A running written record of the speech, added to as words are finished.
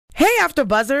Hey, After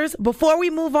Buzzers. Before we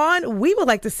move on, we would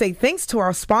like to say thanks to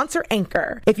our sponsor,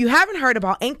 Anchor. If you haven't heard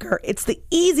about Anchor, it's the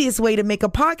easiest way to make a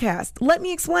podcast. Let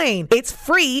me explain. It's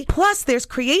free, plus there's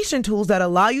creation tools that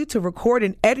allow you to record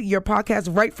and edit your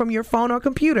podcast right from your phone or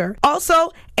computer.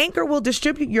 Also, Anchor will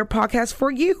distribute your podcast for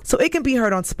you, so it can be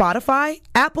heard on Spotify,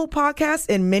 Apple Podcasts,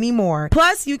 and many more.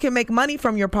 Plus, you can make money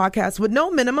from your podcast with no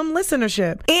minimum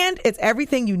listenership. And it's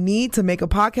everything you need to make a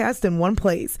podcast in one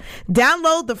place.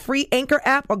 Download the free Anchor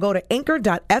app or go to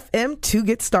anchor.fm to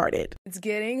get started. It's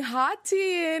getting hot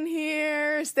tea in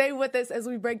here. Stay with us as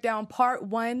we break down part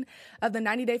 1 of the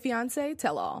 90-Day Fiancé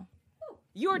Tell-All.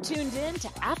 You're tuned in to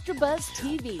AfterBuzz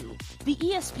TV, the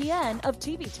ESPN of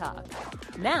TV talk.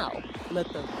 Now, let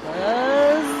the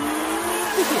buzz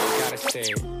begin. Gotta say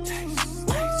it.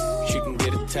 Taste. She can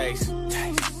get a taste.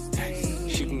 Taste.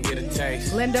 She can get a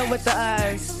taste. Linda with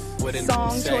the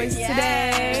song choice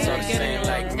today. Start saying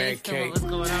like Mary Kate. What's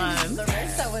going on?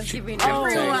 Larissa was giving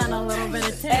everyone a little bit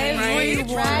of taste.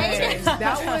 Everyone. Right?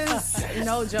 That was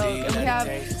no joke. And we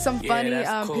have some funny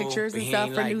pictures and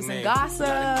stuff for news and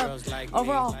gossip.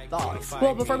 Overall thoughts.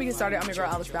 Well, before we get started, I'm your girl,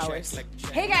 Alice Bowers.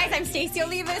 Hey guys, I'm Stacey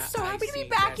Olivas. So happy to be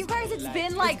back, you guys. It's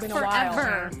been like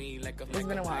forever. It's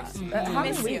been a while. How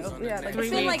many weeks? Yeah, It's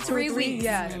been like 3 weeks.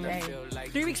 Yeah, dang.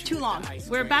 3 weeks too long.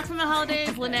 We're back from the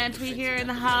holidays. Lynn and Tweet here in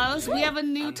the house. We have a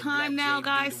new time now,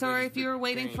 guys. Sorry if you were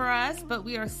waiting for us, but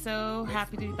we are so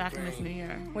happy to be back in this new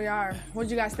year. We are. What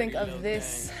did you guys think of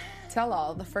this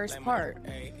tell-all, the first part?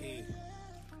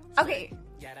 Okay,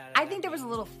 I think there was a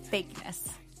little fakeness.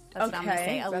 That's what I'm going to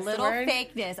say.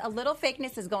 A little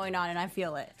fakeness is going on, and I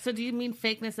feel it. So do you mean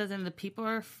fakeness as in the people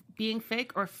are being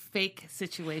fake or fake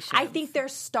situations? I think they're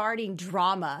starting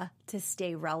drama to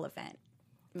stay relevant,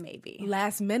 maybe.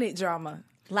 Last minute drama.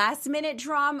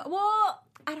 Well,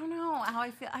 I don't know how I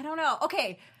feel. I don't know.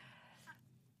 Okay.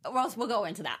 Well, we'll go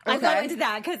into that. Okay. I'll go into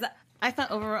that because I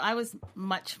thought overall I was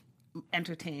much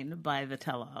entertained by the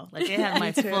tell-all. Like, it had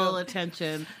my full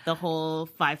attention the whole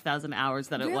 5,000 hours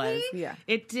that it was. Yeah.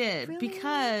 It did. Really?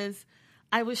 Because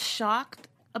I was shocked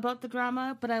about the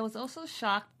drama, but I was also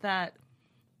shocked that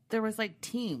there was like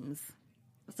teams.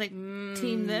 It's like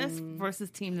team this versus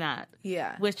team that.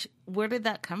 Yeah. Where did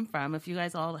that come from if you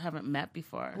guys all haven't met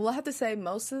before? Well, I have to say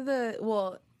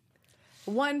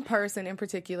one person in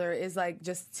particular is like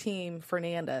just Team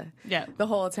Fernanda. Yeah. The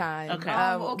whole time. Okay.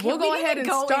 okay, We'll go ahead and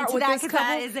start with this couple.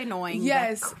 That is annoying.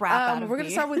 Yes. The crap out of we're me. going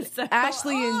to start with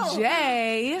Ashley and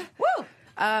Jay. Woo!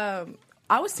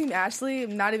 I was Team Ashley,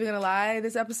 I'm not even going to lie,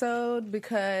 this episode,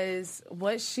 because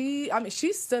she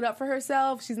stood up for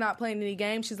herself. She's not playing any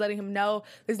games. She's letting him know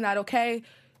this is not okay.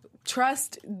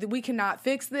 Trust, we cannot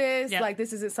fix this. Yep. Like,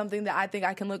 this isn't something that I think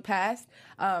I can look past.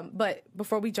 But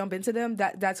before we jump into them,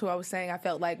 that's who I was saying I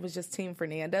felt like was just Team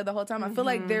Fernanda the whole time. I feel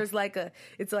like there's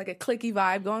it's like a cliquey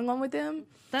vibe going on with them.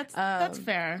 That's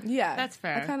fair. Yeah. That's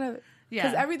fair. I kind of...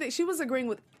 Yeah. Because she was agreeing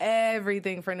with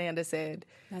everything Fernanda said.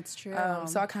 That's true.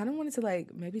 So I kind of wanted to,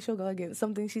 maybe she'll go against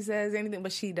something she says, anything,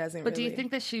 but she doesn't But really. do you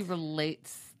think that she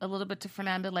relates a little bit to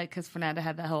Fernanda? Like, because Fernanda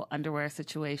had that whole underwear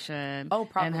situation. Oh,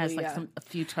 probably, and has, yeah. a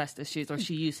few trust issues, or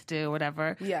she used to, or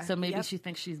whatever. Yeah. So maybe she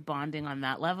thinks she's bonding on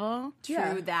that level. True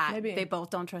Yeah, that. maybe. They both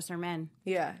don't trust their men.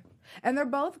 Yeah. And they're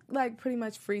both, pretty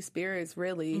much free spirits,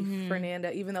 really, Mm-hmm.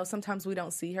 Fernanda, even though sometimes we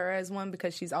don't see her as one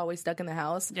because she's always stuck in the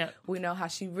house. Yep. We know how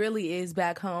she really is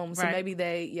back home. So Right. maybe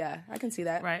I can see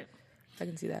that. Right. I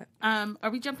can see that. Are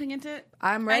we jumping into it?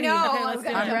 I'm ready. know. Okay, let's do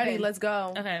it. I'm ready. in. Let's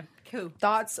go. Okay. Cool.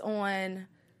 Thoughts on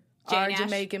Jay our Nash?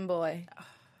 Jamaican boy,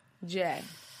 Jay.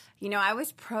 You know, I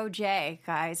was pro Jay,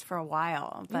 guys, for a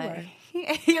while, but were.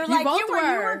 you're like both you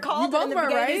were. were called You in the both were,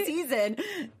 beginning right? of the season.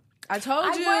 I told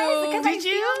you. I was, because I Did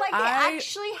you? feel like they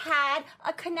actually had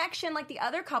a connection like the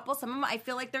other couple. Some of them, I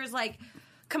feel like there's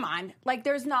come on,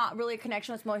 there's not really a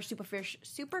connection. It's more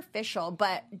superficial.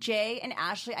 But Jay and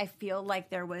Ashley, I feel like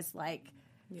there was a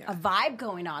vibe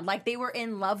going on. Like they were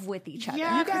in love with each other.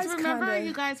 Yeah, You guys because remember, kinda-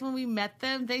 you guys, when we met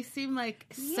them, they seemed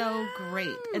so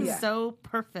great and so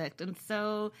perfect and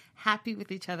so happy with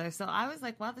each other. So I was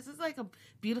like, wow, this is a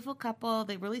beautiful couple.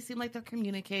 They really seem like they're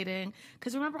communicating.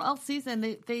 Because remember, all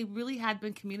season, they really had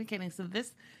been communicating. So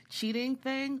this cheating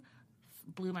thing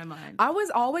blew my mind. I was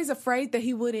always afraid that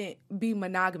he wouldn't be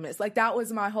monogamous. That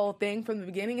was my whole thing from the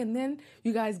beginning. And then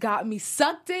you guys got me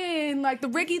sucked in, the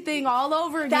Ricky thing all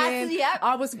over again. Yep.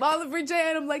 I was falling for Jay,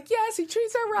 and I'm like, yes, he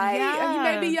treats her right. Yeah. And he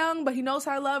may be young, but he knows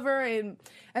how to love her.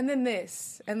 And then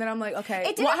this. And then I'm like, okay.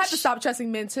 It Well, I didn't have to stop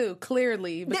trusting men, too,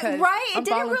 clearly. Because Right? I'm It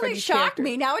didn't falling for really these shock characters.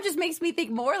 me. Now it just makes me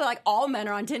think more all men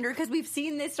are on Tinder because we've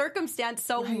seen this circumstance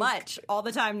so much all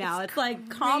the time now. It's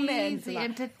common. Crazy.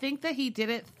 And to think that he did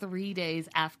it 3 days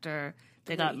after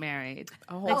they got married.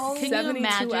 Oh, Like, can you 72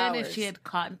 imagine hours. if she had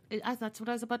caught? That's what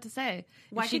I was about to say.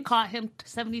 Why If she can't- caught him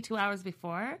 72 hours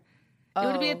before, it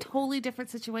would be a totally different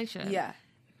situation. Yeah.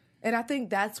 And I think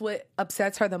that's what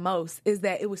upsets her the most is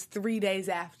that it was 3 days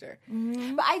after.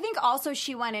 But I think also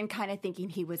she went in kind of thinking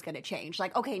he was going to change.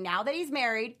 Like, okay, now that he's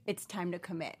married, it's time to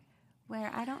commit. Where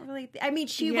I don't really... I mean,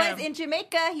 she Yeah. was in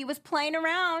Jamaica. He was playing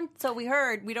around. So we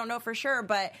heard. We don't know for sure.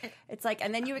 But it's like...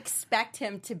 And then you expect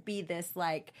him to be this,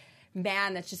 like,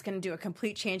 man that's just going to do a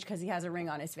complete change because he has a ring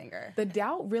on his finger. The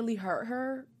doubt really hurt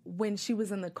her when she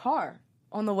was in the car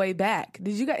on the way back.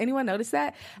 Did anyone notice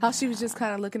that? How she was just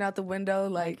kind of looking out the window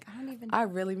like I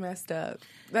really messed up.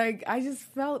 Like, I just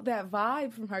felt that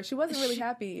vibe from her. She wasn't really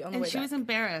happy on the way And she back. was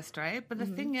embarrassed, right? But the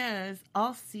thing is,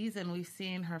 all season we've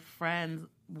seen her friends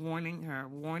warning her.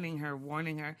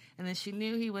 And then she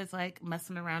knew he was like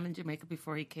messing around in Jamaica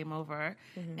before he came over.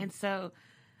 And so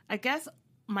I guess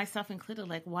myself included,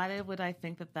 like, why would I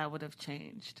think that would have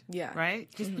changed? Yeah. Right?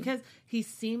 Just because he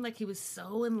seemed like he was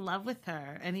so in love with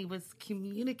her and he was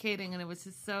communicating and it was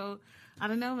just so, I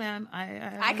don't know, man.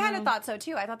 I kind of thought so,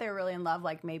 too. I thought they were really in love.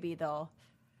 Like, maybe they'll...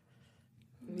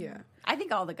 Yeah. I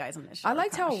think all the guys on this show I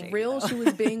liked are how kinda shady, real though. she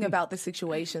was being about the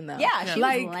situation, though. Yeah, she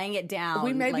Like, was laying it down.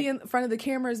 We may be like- in front of the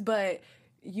cameras, but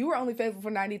you were only faithful for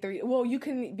 93. Well, you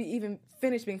couldn't be even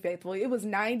finish being faithful. It was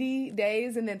 90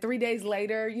 days, and then 3 days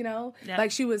later, Yeah. like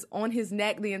she was on his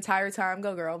neck the entire time.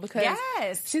 Go, girl, because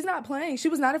Yes. she's not playing. She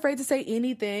was not afraid to say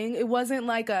anything. It wasn't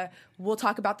like we'll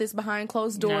talk about this behind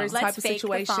closed doors Let's type of fake the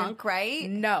situation. funk, right?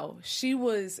 No, she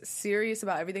was serious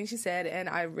about everything she said, and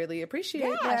I really appreciate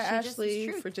Yeah, that, she just is Ashley,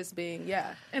 truth. for just being,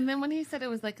 yeah. And then when he said it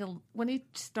was like when he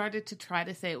started to try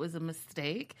to say it was a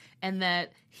mistake and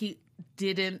that he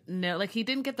didn't know, like he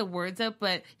didn't get the words out,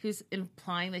 but he was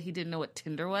implying that he didn't know what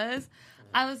Tinder was.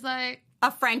 I was like,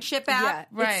 A friendship app?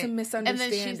 Yeah, right. it's a misunderstanding.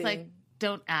 And then she's like,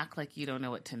 don't act like you don't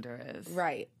know what Tinder is.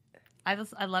 Right. I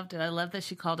loved it. I love that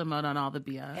she called him out on all the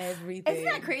BS. Everything. Isn't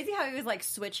that crazy how he was like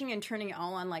switching and turning it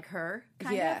all on like her?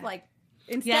 Kind Yeah. of like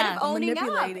instead Yeah. of owning up.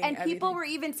 Manipulating And people everything. were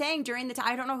even saying during the time,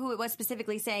 I don't know who it was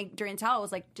specifically saying during the time, it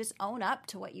was like, just own up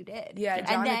to what you did. Yeah, and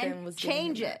Jonathan then was giving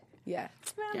change him it. that. Yeah.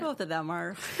 Well, both of them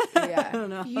are.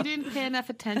 Yeah. You didn't pay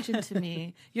enough attention to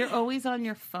me. You're always on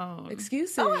your phone.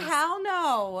 Excuses. Oh, hell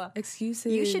no.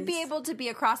 Excuses. You should be able to be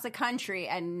across the country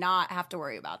and not have to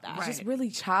worry about that. Right. Just really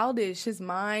childish, his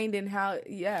mind and how,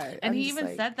 yeah. And I'm he just even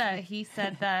like- said that. He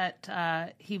said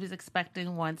that he was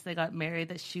expecting once they got married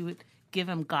that she would give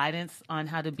him guidance on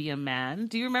how to be a man.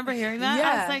 Do you remember hearing that?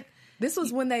 Yeah. I was like, this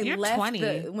was when they you're left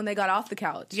 20. when they got off the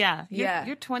couch. yeah, Yeah.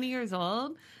 You're 20 years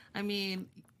old. I mean,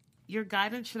 your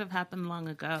guidance should have happened long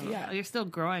ago. Yeah. You're still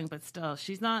growing, but still,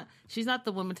 she's not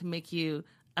the woman to make you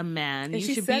a man. And You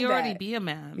she should said already that. be a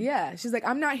man. Yeah. She's like,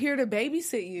 I'm not here to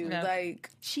babysit you. Yeah. Like,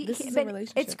 this is a but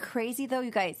relationship. It's crazy though,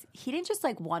 you guys. He didn't just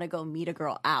like want to go meet a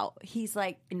girl out. He's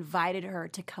like invited her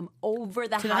to come over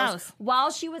the the house house.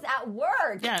 while she was at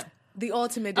work. Yeah. the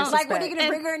ultimate Like, disrespect. what are you going to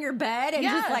bring her in your bed and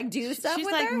Yeah. just like do stuff She's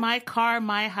with like, her? my car,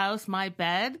 my house, my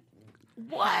bed.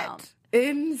 What? Wow.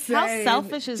 Insane. How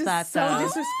selfish is Just that, so though?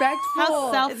 disrespectful. How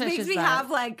It selfish makes is me that? have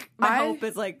like my I- hope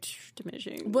is like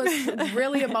diminishing. Was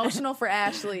really emotional for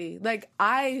Ashley. Like,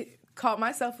 I caught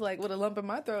myself like with a lump in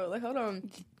my throat. Like, hold on.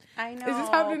 I know. Is this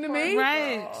happening to poor me?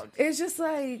 Right. It's just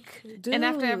like, dude. And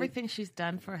after everything she's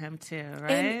done for him too,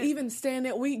 right? And even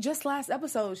standing, just last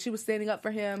episode, she was standing up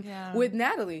for him Yeah. with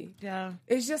Natalie. yeah.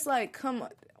 It's just like, come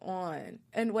on.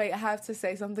 And wait, I have to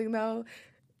say something though.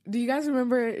 Do you guys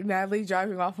remember Natalie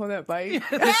driving off on that bike?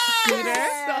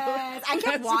 Yes! I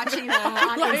kept watching them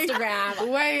on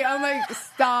Instagram. Wait, I'm like,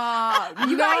 stop.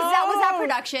 You guys, that was that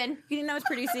production. You didn't know it was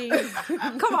producing.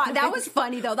 Come on, that was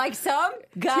funny though. Like some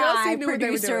guy Chelsea knew what they were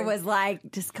producer doing. was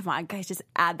like, "Just come on, guys, just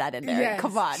add that in there. Yes.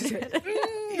 Come on."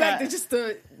 Like, they're just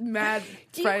a mad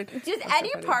friend. Does That's so any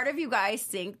funny. part of you guys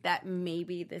think that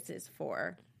maybe this is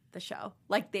for the show?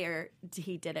 Like,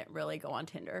 he didn't really go on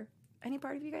Tinder. Any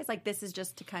part of you guys like this is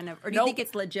just to kind of, or do you Nope. think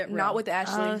it's legit? Real? Not with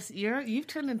Ashley. Oh, so you've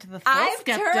turned into the full I've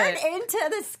skeptic. turned into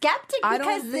the skeptic I don't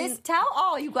because this think- tell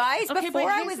all you guys. Okay, but Before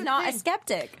I here's was the not a thing.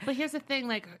 skeptic. But here's the thing,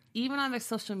 like even on their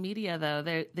social media though,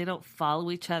 they don't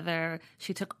follow each other.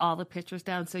 She took all the pictures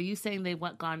down. So you saying they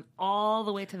gone all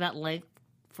the way to that length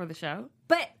for the show?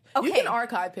 But okay, You can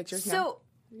archive pictures now. so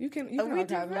You can we do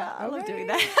archive that. I love Okay. doing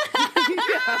that.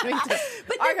 Yeah, me too.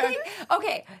 But the Archive. thing,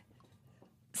 okay.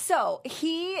 So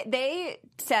they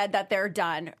said that they're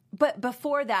done, but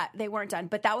before that they weren't done.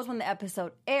 But that was when the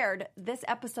episode aired. This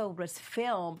episode was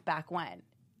filmed back when.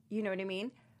 You know what I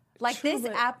mean? Like, this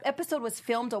episode was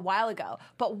filmed a while ago.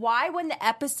 But why, when the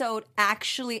episode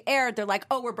actually aired, they're like,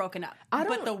 oh, we're broken up.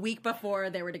 But the week before,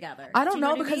 they were together. I don't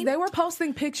know, what because they were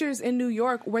posting pictures in New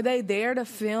York. Were they there to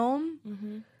film?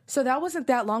 Mm-hmm. So that wasn't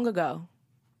that long ago.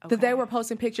 Okay. That they were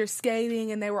posting pictures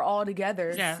skating and they were all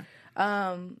together. Yeah.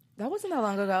 That wasn't that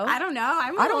long ago. I don't know.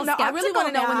 I don't know. I really want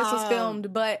to know when this was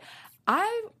filmed, but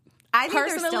I think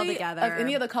personally, they're still together. Of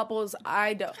any of the couples,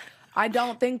 I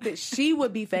don't think that she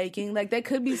would be faking. Like, they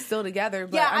could be still together.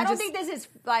 But I don't think this is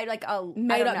like a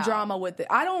made up drama with it.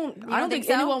 I don't think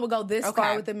so? anyone would go this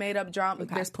far with the made up drama.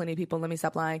 Okay. There's plenty of people. Let me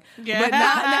stop lying. Yeah. But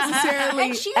not necessarily.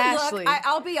 And she Ashley. looked.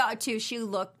 I'll be honest too. She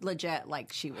looked legit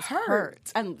like she was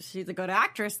hurt. And she's a good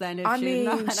actress. Then,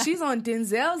 if she's on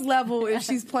Denzel's level if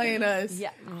she's playing us.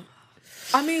 Yeah.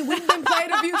 I mean, we've been played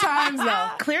a few times though.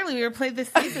 Clearly, we were played this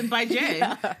season by Jay.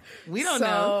 Yeah. We don't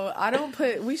know.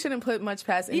 We shouldn't put much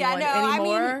past anyone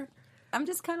anymore. I mean, I'm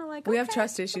just kind of like, we have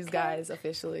trust issues, guys.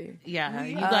 Officially, yeah.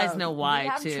 You guys know why we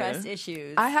have too. Trust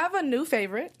issues. I have a new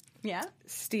favorite. Yeah,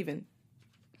 Steven.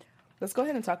 Let's go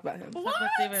ahead and talk about him. What?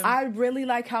 I really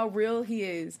like how real he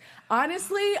is.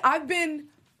 Honestly, I've been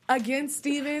against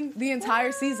Steven the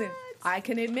entire season. I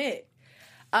can admit.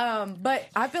 But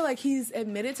I feel like he's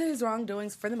admitted to his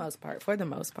wrongdoings for the most part.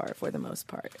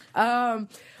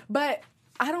 But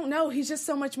I don't know. He's just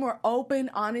so much more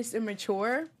open, honest, and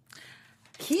mature.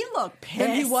 He looked pissed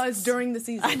than he was during the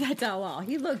season. That's all.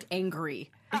 He looked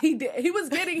angry. He did. He was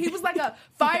like a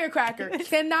firecracker.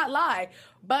 Cannot lie.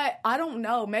 But I don't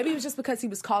know. Maybe it was just because he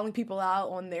was calling people out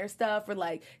on their stuff, or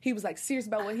like he was like serious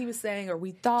about what he was saying, or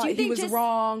we thought he was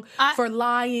wrong for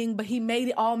lying, but he made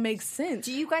it all make sense.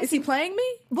 Do you guys? Is he playing me?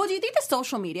 Well, do you think the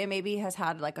social media maybe has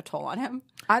had like a toll on him?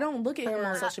 I don't look at him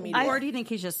on social media. Or do you think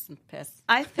he's just pissed?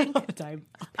 I think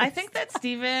that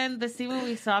Steven, the Steven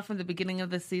we saw from the beginning of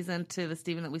the season to the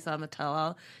Steven that we saw in the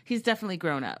tell-all, he's definitely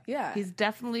grown up. Yeah, he's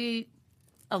definitely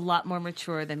a lot more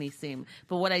mature than he seemed.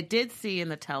 But what I did see in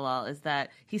the tell-all is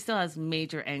that he still has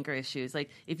major anger issues. Like,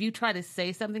 if you try to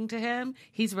say something to him,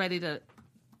 he's ready to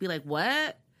be like,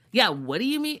 what? Yeah, what do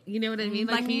you mean? You know what I mean?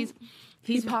 Like,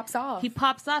 he pops off. He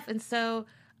pops off. And so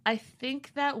I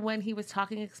think that when he was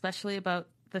talking especially about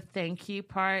the thank you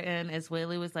part, and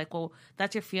Azuela was like, well,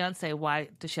 that's your fiance. Why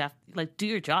does she have, like, do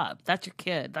your job? That's your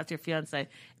kid. That's your fiance.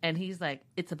 And he's like,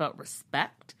 it's about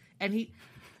respect. And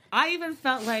I even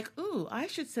felt like, ooh, I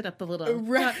should sit up a little.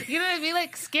 Right. You know what I mean?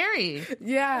 Like, scary.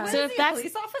 Yeah. So if that's a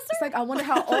police officer? It's like, I wonder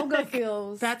how Olga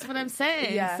feels. That's what I'm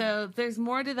saying. Yeah. So there's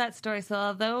more to that story. So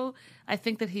although I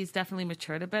think that he's definitely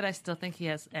matured a bit, I still think he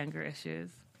has anger issues.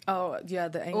 Oh, yeah,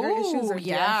 the anger issues are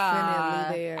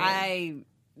definitely there.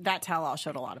 That tell-all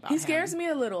showed a lot about him. He scares me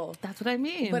a little. That's what I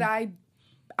mean. But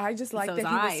I just like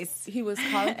that he was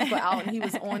calling people out, and he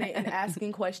was on it and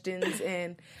asking questions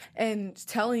and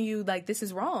telling you, like, this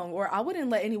is wrong, or I wouldn't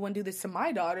let anyone do this to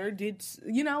my daughter.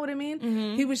 You know what I mean?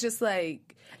 Mm-hmm. He was just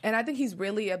like, and I think he's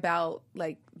really about,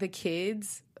 like, the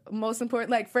kids. Most important,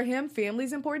 like, for him,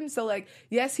 family's important. So, like,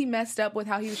 yes, he messed up with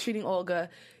how he was treating Olga.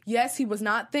 Yes, he was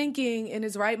not thinking in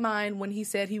his right mind when he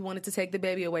said he wanted to take the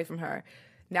baby away from her.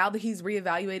 Now that he's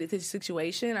reevaluated his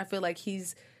situation, I feel like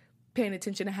he's paying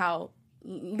attention to how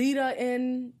Lita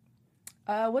and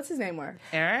what's his name were?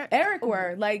 Eric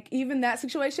were. Like, even that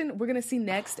situation, we're going to see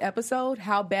next episode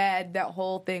how bad that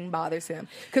whole thing bothers him.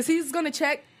 Because he's going to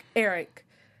check Eric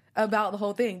about the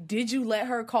whole thing. Did you let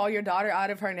her call your daughter out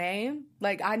of her name?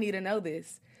 Like, I need to know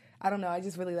this. I don't know. I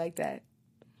just really like that.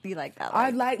 You like that?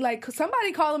 I like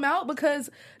somebody call him out,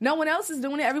 because no one else is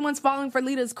doing it. Everyone's falling for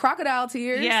Lita's crocodile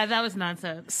tears. Yeah, that was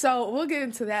nonsense. So we'll get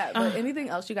into that. But anything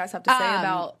else you guys have to say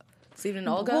about Steven and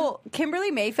Olga? Well, Kimberly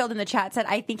Mayfield in the chat said,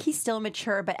 I think he's still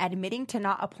mature, but admitting to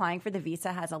not applying for the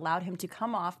visa has allowed him to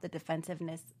come off the defensive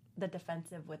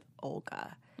with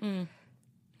Olga. Mm.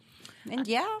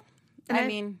 And I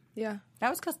mean, yeah, that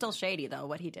was still shady though,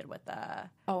 what he did with the.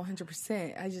 Oh,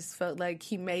 100%. I just felt like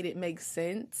he made it make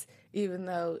sense, even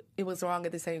though it was wrong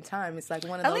at the same time. It's like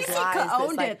one of those lies. At least he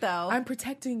owned it, though. I'm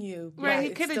protecting you. Right, he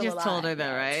could have just told her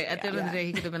that, right? At the end of the day,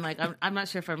 he could have been like, I'm not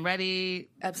sure if I'm ready.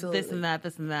 Absolutely. This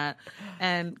and that.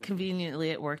 And conveniently,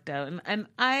 it worked out. And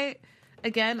I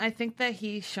think that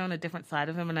he's shown a different side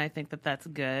of him, and I think that that's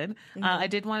good. Mm-hmm. I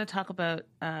did want to talk about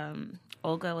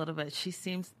Olga a little bit. She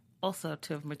seems also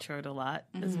to have matured a lot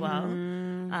as well.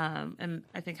 And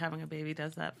I think having a baby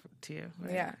does that to you.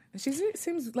 Right? Yeah. She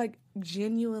seems like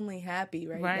genuinely happy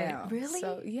right now. Really?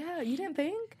 So, yeah, you didn't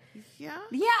think? Yeah.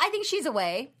 Yeah, I think she's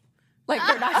away. Like,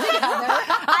 they're not together.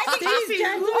 I think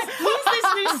who's this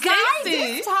new Guys,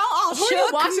 Stacey? this tell-all Who are you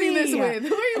watching this with?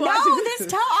 Who are you watching this with?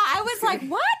 tell-all, I was like,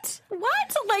 what?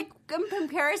 Like, in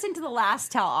comparison to the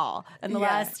last tell-all and the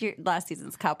last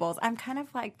season's couples, I'm kind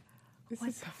of like, This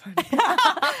is so funny.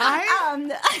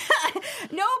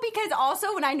 No, because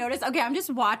also when I noticed, okay, I'm just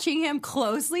watching him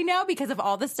closely now because of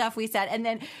all the stuff we said. And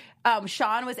then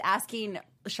Sean,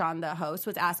 the host,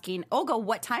 was asking, Olga,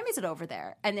 what time is it over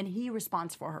there? And then he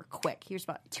responds for her quick. He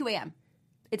responds, 2 a.m.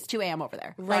 It's 2 a.m. over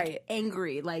there. Right. Like,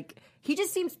 angry. Like, he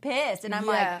just seems pissed. And I'm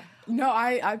no,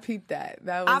 I peeped that.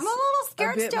 That was I'm a little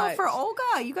scared still much. for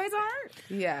Olga. You guys aren't?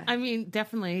 Yeah. I mean,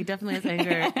 definitely, he definitely has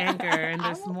anger, and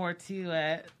there's more to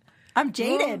it. I'm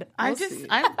jaded.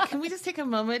 Can we just take a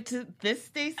moment to this?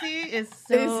 Stacey is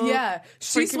so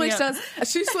She switched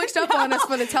up on us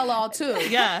for the tell-all too.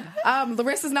 Yeah.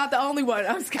 Larissa's not the only one.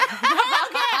 I'm scared. Okay.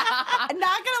 I'm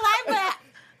not gonna lie, but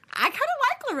I kind of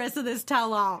like Larissa this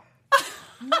tell-all.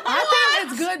 I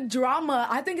think it's good drama.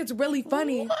 I think it's really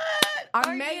funny. What?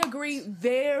 I may agree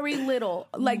very little,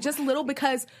 like just a little,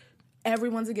 because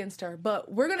everyone's against her.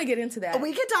 But we're gonna get into that.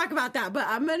 We can talk about that, but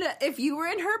I'm gonna. If you were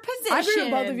in her position, I agree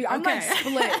with both of you. I'm like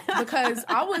split because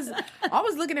I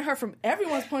was looking at her from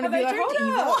everyone's point of view. Like,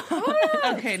 hold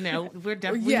up. Okay, no, we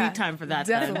need time for that.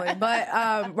 Definitely. Then.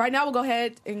 But right now we'll go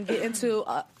ahead and get into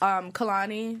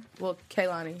Kaylani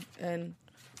and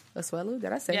Asuelu.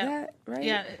 Did I say that right?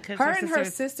 Yeah. Her and her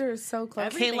sister is so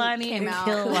close. Kaylani and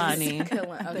Kilani.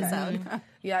 Okay.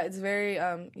 Yeah, it's very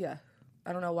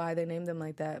I don't know why they named them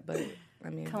like that, but I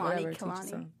mean, whatever.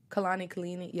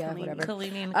 Kalani, yeah, whatever.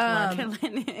 Kalini and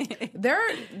Kalani.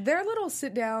 Their little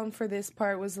sit down for this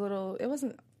part was it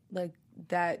wasn't like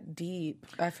that deep.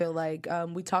 I feel like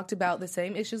we talked about the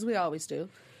same issues we always do.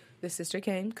 The sister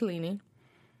came, Kalini,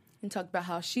 and talked about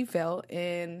how she felt,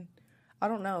 and I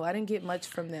don't know. I didn't get much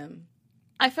from them.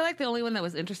 I feel like the only one that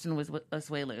was interesting was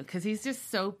Asuelu, because he's just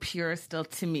so pure still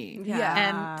to me. Yeah.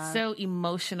 And so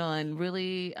emotional and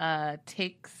really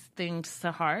takes things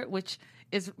to heart, which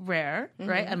is rare,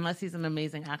 right? Unless he's an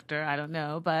amazing actor. I don't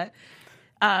know. But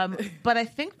I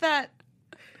think that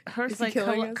hers, like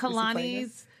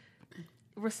Kalani's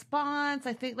response,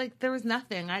 I think like there was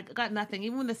nothing. I got nothing.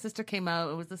 Even when the sister came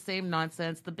out, it was the same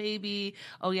nonsense. The baby,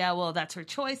 oh yeah, well that's her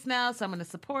choice now, so I'm going to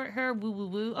support her. Woo woo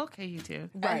woo. Okay, you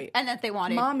two. Right. And that they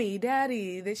wanted mommy,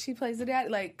 daddy, that she plays the daddy.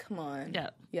 Like, come on.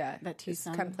 Yeah. That two it's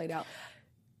kind of played out.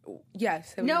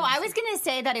 Yes. No, I was going to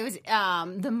say that it was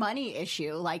the money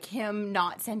issue, like him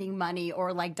not sending money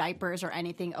or like diapers or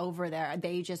anything over there.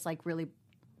 They just like really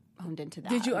honed into that.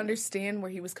 Did you understand where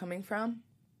he was coming from?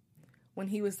 When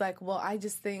he was like, well, I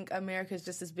just think America's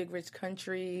just this big, rich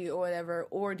country or whatever.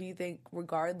 Or do you think,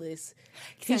 regardless,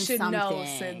 he should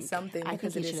send something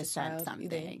because he should have said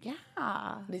something.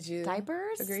 Yeah. Did you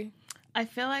diapers? Agree? I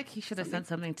feel like he should have sent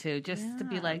something too, just to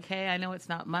be like, hey, I know it's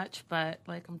not much, but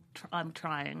like I'm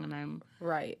trying and I'm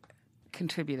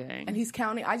contributing. And he's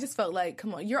counting. I just felt like,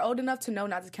 come on, you're old enough to know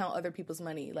not to count other people's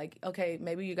money. Like, okay,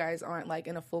 maybe you guys aren't like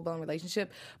in a full blown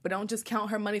relationship, but don't just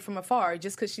count her money from afar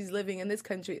just because she's living in this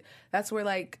country. That's where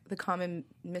like the common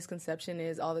misconception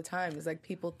is all the time. Is like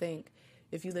people think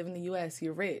if you live in the U.S.,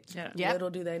 you're rich. Yeah. Little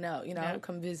do they know.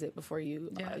 Come visit before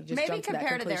you just maybe jump to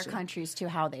compare that to their countries to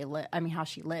how they live. I mean, how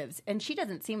she lives, and she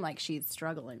doesn't seem like she's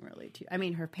struggling really. I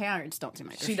mean, her parents don't seem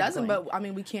like she doesn't. But I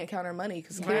mean, we can't count her money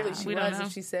because clearly she was.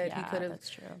 If she said he could have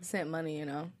sent money,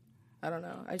 I don't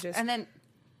know. And then,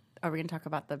 are we going to talk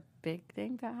about the big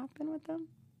thing that happened with them?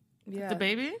 Yeah, the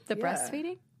baby, the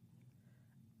breastfeeding.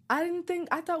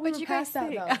 I thought we were past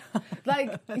that though.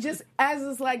 Like, just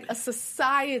as like a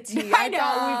society, I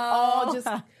thought we've all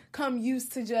just come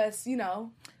used to just,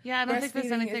 Yeah, I don't think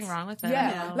there's anything wrong with that.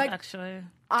 Yeah, no, like actually.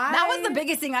 That was the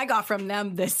biggest thing I got from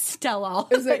them, this tell-all.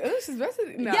 It was like, oh, she's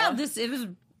breastfeeding. No. Yeah, it was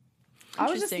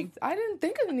interesting. I didn't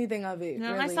think of anything of it.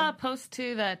 No, really. I saw a post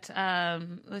too that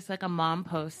it was like a mom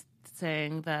post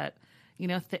saying that,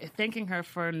 thanking her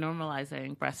for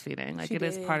normalizing breastfeeding. Like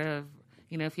is part of,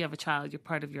 if you have a child, you're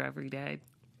part of your everyday.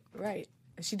 Right.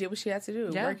 And she did what she had to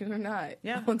do, working or not.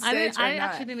 Yeah. On stage I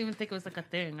actually didn't even think it was like a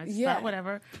thing. I just thought,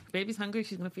 whatever. Baby's hungry,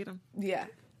 she's going to feed him. Yeah.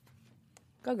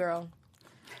 Go girl.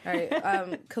 All right.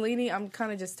 Kalini, I'm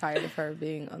kind of just tired of her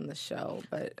being on the show,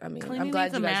 but I mean, I'm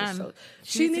glad you guys are so.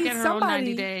 She needs to get her own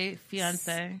 90-day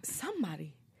fiance.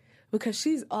 Somebody. Because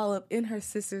she's all up in her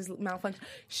sister's malfunction.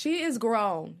 She is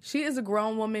grown. She is a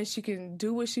grown woman. She can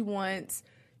do what she wants.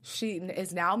 She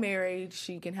is now married.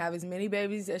 She can have as many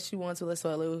babies as she wants with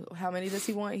Asuelu. How many does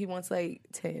he want? He wants like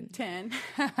 10. 10.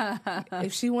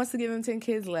 If she wants to give him 10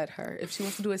 kids, let her. If she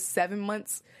wants to do it 7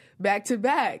 months back to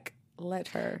back, let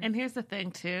her. And here's the thing,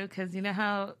 too, because you know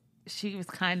how she was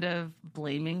kind of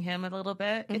blaming him a little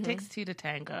bit? Mm-hmm. It takes two to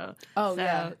tango. Oh, so,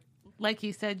 yeah. Like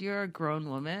you said, you're a grown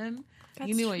woman.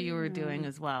 You knew what you were doing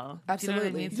as well.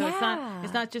 Absolutely. Do you know what I mean? So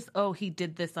it's not just, he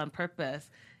did this on purpose.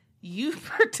 you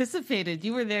participated.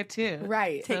 You were there too.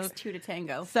 Right. Takes two to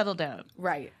tango. Settle down.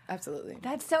 Right. Absolutely.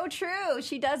 That's so true.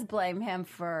 She does blame him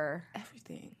for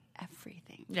Everything.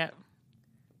 everything. Yeah.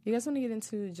 You guys want to get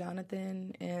into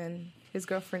Jonathan and his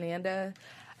girl Fernanda?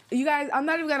 You guys, I'm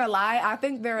not even going to lie. I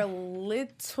think they're a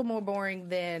little more boring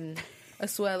than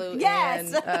Asuelu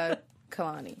Yes. and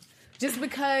Kalani. Just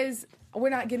because we're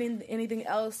not getting anything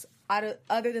else other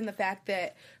than the fact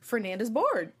that Fernanda's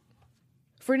bored.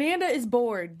 Fernanda is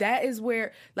bored. That is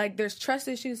where, like, there's trust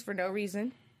issues for no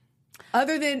reason.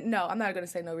 Other than, no, I'm not going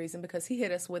to say no reason because he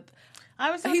hit us with,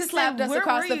 he slapped us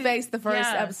across the face the first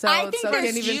episode. I think so there's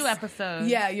can't even, few episodes.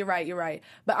 Yeah, you're right.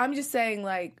 But I'm just saying,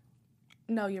 like,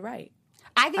 no, you're right.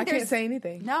 I think I can't say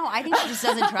anything. No, I think she just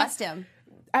doesn't trust him.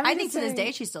 I'm I just think to this saying-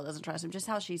 day she still doesn't trust him. Just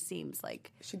how she seems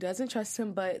like. She doesn't trust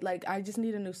him, but, like, I just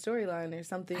need a new storyline or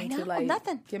something I know, to, like,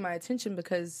 nothing. get my attention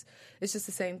because it's just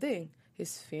the same thing.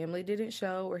 His family didn't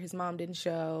show or his mom didn't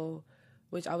show,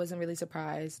 which I wasn't really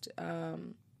surprised.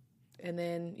 And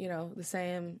then, you know, the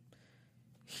same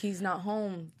he's not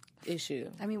home issue.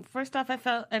 I mean, first off, I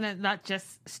felt, and it's not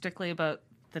just strictly about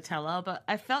the tell-all, but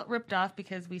I felt ripped off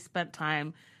because we spent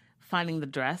time finding the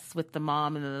dress with the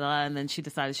mom and then she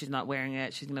decided she's not wearing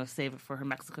it. She's going to save it for her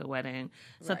Mexico wedding.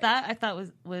 So that I thought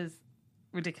was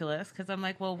ridiculous because I'm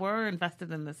like, well, we're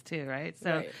invested in this too, right?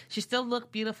 So she still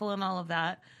looked beautiful and all of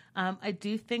that. I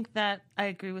do think that I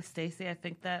agree with Stacey. I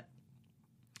think that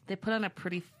they put on a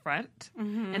pretty front.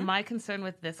 Mm-hmm. And my concern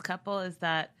with this couple is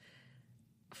that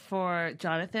for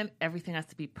Jonathan, everything has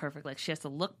to be perfect. Like, she has to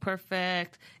look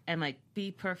perfect and, like,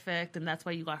 be perfect. And that's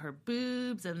why you got her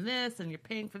boobs and this, and you're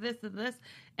paying for this and this.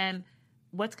 And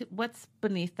what's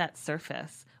beneath that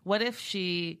surface? What if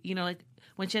she, you know, like,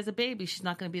 when she has a baby, she's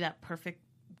not going to be that perfect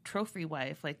trophy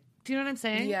wife. Like, do you know what I'm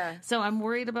saying? Yeah. So I'm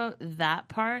worried about that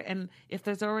part. And if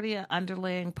there's already an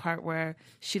underlying part where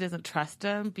she doesn't trust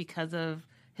him because of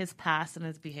his past and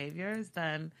his behaviors,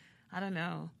 then I don't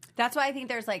know. That's why I think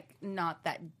there's like not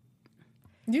that.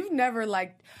 You've never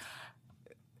liked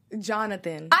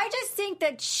Jonathan. I just think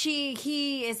that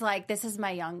he is like, this is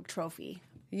my young trophy.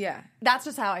 Yeah. That's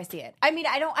just how I see it. I mean,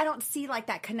 I don't see like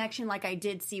that connection like I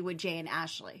did see with Jay and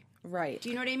Ashley. Right. Do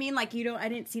you know what I mean? Like, I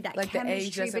didn't see that Like, the chemistry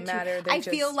age doesn't between- matter. I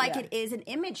feel like it is an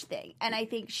image thing. And I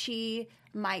think she's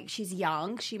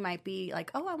young. She might be like,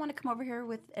 oh, I want to come over here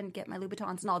and get my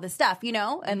Louboutins and all this stuff, you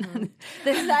know? And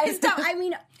this nice stuff. I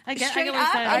mean, I get straight what you're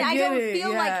up. saying. And I I get don't it,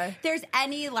 feel yeah. like there's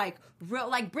any like real,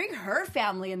 like, bring her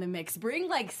family in the mix. Bring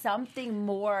like something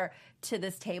more to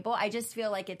this table. I just feel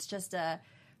like it's just a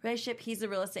relationship. He's a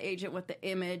real estate agent with the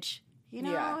image. You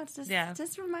know, Yeah. it's just, Yeah.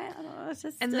 just remind. I don't know. It's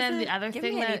just. And then the doesn't other give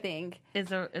thing me that anything.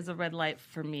 is a red light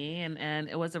for me, and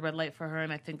it was a red light for her,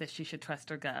 and I think that she should trust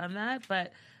her gut on that.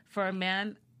 But for a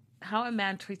man, how a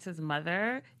man treats his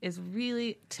mother is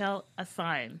really tell a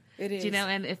sign. It is. You know,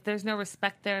 and if there's no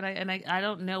respect there, and I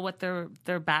don't know what their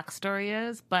backstory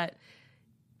is, but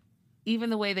even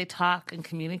the way they talk and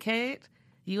communicate,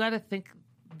 you got to think.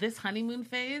 This honeymoon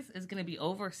phase is going to be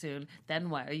over soon. Then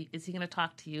what? Is he going to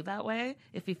talk to you that way?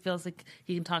 If he feels like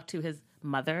he can talk to his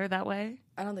mother that way?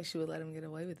 I don't think she would let him get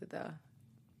away with it, though.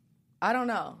 I don't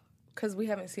know. Because we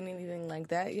haven't seen anything like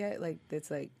that yet. Like, that's,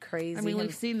 like, crazy. I mean,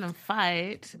 we've seen them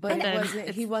fight. But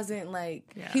then he wasn't, like,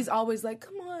 Yeah. he's always like,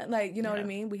 come on. Like, you know what I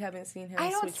mean? We haven't seen him I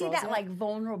don't switch see roles that yet. like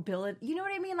vulnerability. You know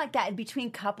what I mean? Like that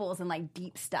between couples and like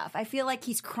deep stuff. I feel like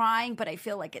he's crying, but I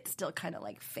feel like it's still kind of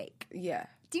like fake. Yeah.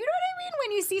 Do you know what I mean?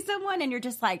 When you see someone and you're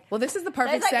just like, Well, this is the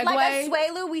perfect it's like, segue. Like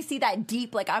Asuelu, we see that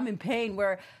deep, like I'm in pain.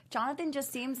 Where Jonathan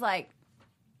just seems like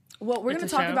Well, we're It's going a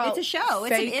to talk show. about it's a show.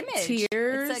 It's an fake image.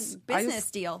 Tears. It's a business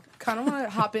deal. Kind of want to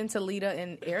hop into Lita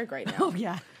and Eric right now. Oh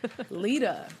yeah.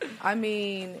 Lita, I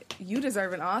mean, you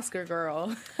deserve an Oscar,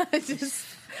 girl. I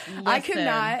Listen.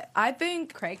 cannot. I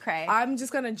think Cray cray. I'm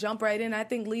just gonna jump right in. I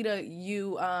think Lita,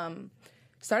 you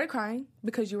started crying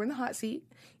because you were in the hot seat.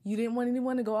 You didn't want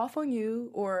anyone to go off on you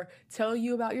or tell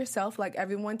you about yourself like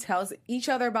everyone tells each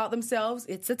other about themselves.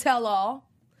 It's a tell-all.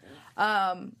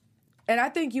 And I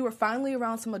think you were finally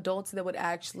around some adults that would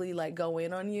actually like go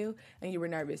in on you, and you were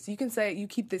nervous. You can say you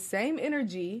keep the same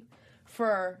energy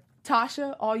for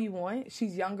Tasha all you want.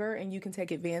 She's younger, and you can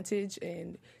take advantage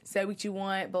and say what you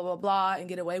want, blah, blah, blah, and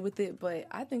get away with it. But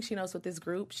I think she knows with this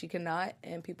group, she cannot,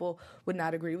 and people would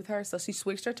not agree with her. So she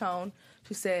switched her tone.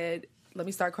 She said, let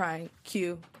me start crying.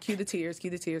 Cue the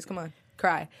tears, come on,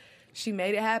 cry. She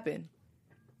made it happen.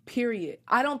 Period.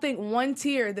 I don't think one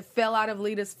tear that fell out of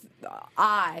Lita's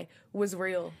eye was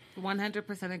real.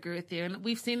 100% agree with you. And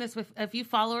we've seen this with, if you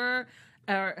follow her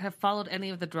or have followed any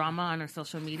of the drama on her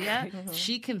social media,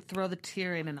 she can throw the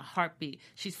tear in a heartbeat.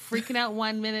 She's freaking out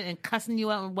 1 minute and cussing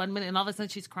you out in 1 minute, and all of a sudden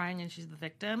she's crying and she's the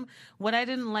victim. What I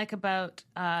didn't like about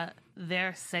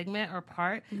their segment or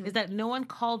part is that no one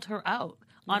called her out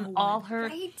on all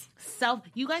her self.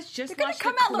 You guys just They're watched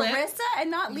gonna the come at clip. Larissa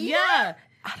and not Lita? Yeah,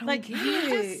 I don't like get you it.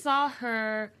 just saw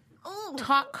her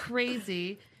talk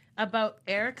crazy about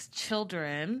Eric's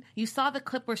children. You saw the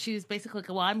clip where she was basically like,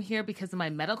 well, I'm here because of my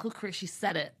medical career. She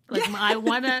said it. Like, I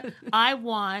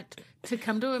want to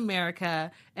come to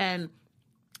America and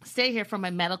stay here for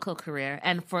my medical career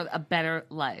and for a better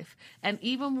life. And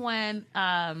even when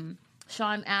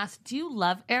Sean asked, do you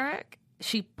love Eric?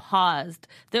 She paused.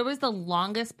 There was the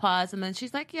longest pause, and then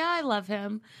she's like, yeah, I love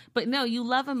him. But no, you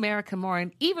love America more.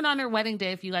 And even on her wedding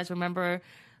day, if you guys remember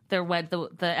the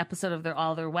episode of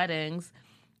all their weddings,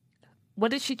 what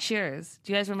did she cheers?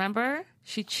 Do you guys remember?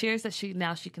 She cheers that she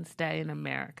can stay in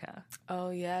America.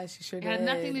 Oh yeah, she sure It did. had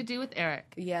nothing to do with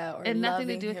Eric. Yeah, or it had nothing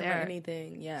to loving do with him Eric. or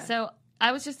anything. Yeah. So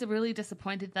I was just really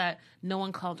disappointed that no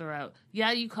one called her out.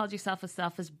 Yeah, you called yourself a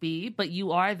selfish bee, but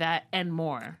you are that and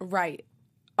more. Right.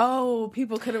 Oh,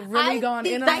 people could have really gone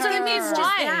in on that's her. what it means.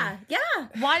 Why? Yeah.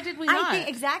 Why did we not? I think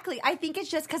exactly. I think it's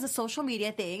just because of social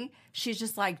media thing. She's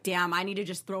just like, damn, I need to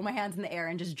just throw my hands in the air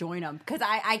and just join them because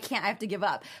I can't. I have to give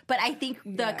up. But I think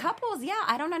the couples,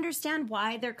 I don't understand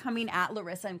why they're coming at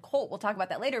Larissa and Colt. We'll talk about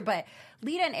that later. But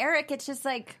Lita and Eric, it's just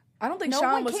like. I don't think No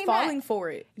Sean one was came falling at-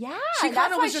 for it. Yeah, She that's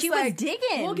kind of why was just she was like,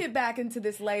 digging. we'll get back into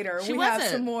this later. She we have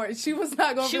wasn't. some more. She was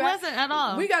not going to She wasn't at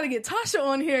all. We got to get Tasha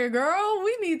on here, girl.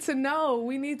 We need to know.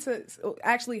 We need to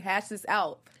actually hash this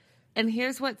out. And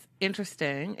here's what's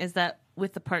interesting is that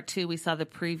with the part 2, we saw the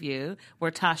preview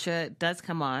where Tasha does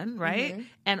come on, right? Mm-hmm.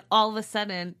 And all of a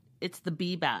sudden, it's the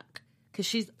bee back because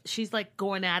she's like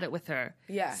going at it with her.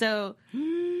 Yeah. So,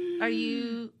 are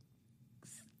you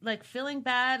like feeling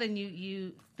bad and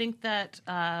you think that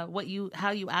how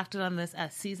you acted on this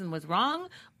season was wrong,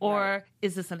 or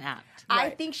is this an act? I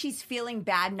think she's feeling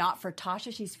bad not for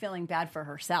Tasha. She's feeling bad for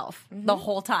herself the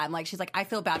whole time. Like, she's like, I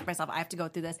feel bad for myself. I have to go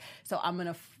through this, so I'm going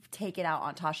to take it out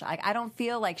on Tasha. Like, I don't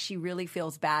feel like she really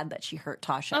feels bad that she hurt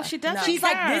Tasha. Oh, she doesn't She's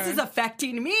care. like, this is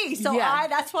affecting me, so Yeah.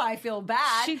 that's why I feel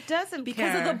bad. She doesn't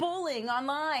because care. of the bullying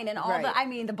online and all Right. the. I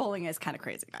mean, the bullying is kind of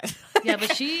crazy, guys. Yeah,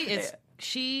 but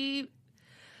she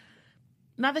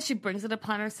not that she brings it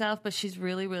upon herself, but she's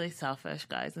really, really selfish,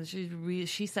 guys, and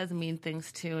she says mean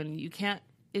things too, and you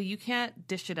can't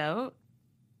dish it out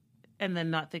and then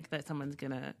not think that someone's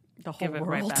gonna give it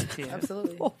right back to you.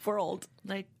 Absolutely. Whole world.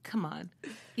 Like, come on.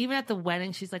 Even at the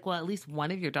wedding, she's like, well, at least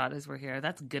one of your daughters were here.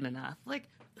 That's good enough. Like,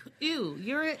 ew,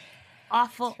 you're an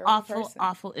awful, Terrible awful, person.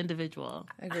 awful individual.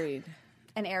 Agreed.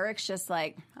 And Eric's just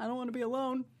like, I don't want to be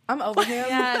alone. I'm over him.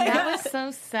 Yeah, that was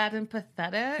so sad and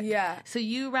pathetic. Yeah. So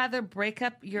you rather break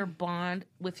up your bond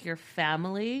with your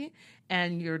family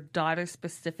and your daughter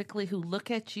specifically, who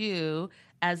look at you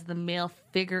as the male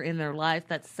figure in their life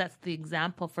that sets the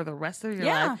example for the rest of your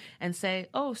life, and say,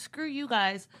 oh, screw you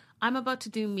guys. I'm about to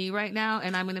do me right now,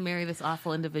 and I'm going to marry this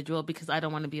awful individual because I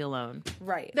don't want to be alone.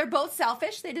 Right. They're both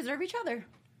selfish. They deserve each other.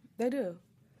 They do.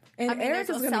 And I mean, Eric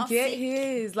there's is no going to get self-seek.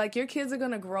 his. Like, your kids are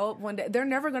going to grow up one day. They're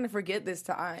never going to forget this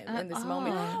time in this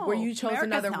moment where you chose America's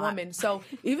another not. woman. So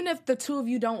even if the two of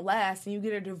you don't last and you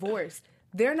get a divorce,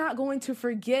 they're not going to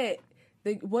forget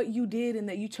what you did and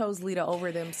that you chose Lita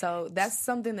over them. So that's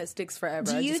something that sticks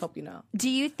forever. I just hope you know. Do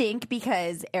you think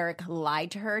because Eric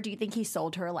lied to her, do you think he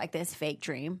sold her like this fake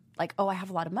dream? Like, oh, I have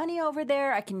a lot of money over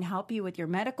there. I can help you with your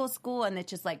medical school. And it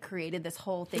just like created this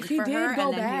whole thing If he for did her. go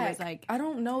And then back, he was like, I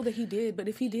don't know that he did, but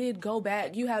if he did go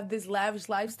back, you have this lavish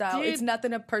lifestyle. Dude, it's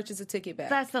nothing to purchase a ticket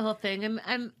back. That's the whole thing.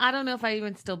 And I don't know if I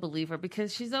even still believe her,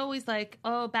 because she's always like,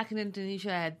 oh, back in Indonesia,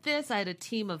 I had this. I had a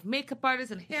team of makeup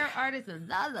artists and hair artists and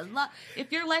la, la, la.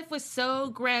 If your life was so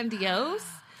grandiose,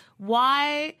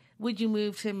 why would you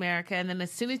move to America? And then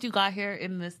as soon as you got here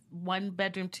in this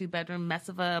 1-bedroom, 2-bedroom mess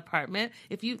of an apartment,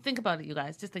 if you think about it, you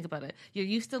guys, just think about it. You're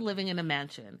used to living in a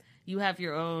mansion. You have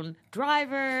your own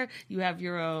driver. You have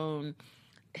your own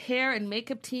hair and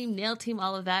makeup team, nail team,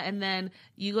 all of that. And then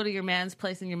you go to your man's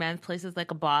place, and your man's place is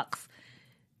like a box.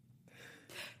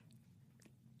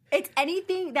 it's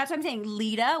anything. That's what I'm saying.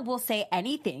 Lita will say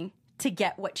anything to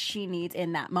get what she needs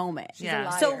in that moment. She's a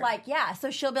liar. So like, yeah. So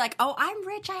she'll be like, oh, I'm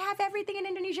rich. I have everything in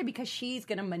Indonesia, because she's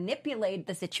going to manipulate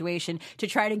the situation to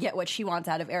try to get what she wants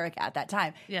out of Eric at that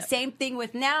time. Yeah. Same thing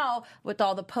with now with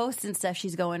all the posts and stuff.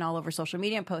 She's going all over social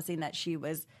media and posting that she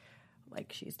was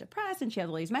like, she's depressed and she has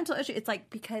all these mental issues. It's like,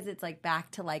 because it's like back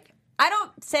to like, I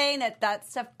don't saying that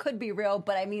stuff could be real,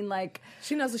 but I mean, like,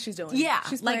 She knows what she's doing. yeah,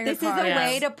 She's like playing this her is a cards.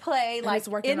 way to play. And Like it's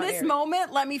working in on this Eric.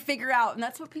 moment, let me figure out, and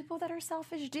that's what people that are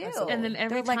selfish do. And then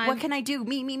every they're like, time- what can I do?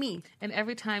 Me. And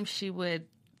every time she would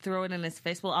throw it in his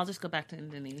face, well, I'll just go back to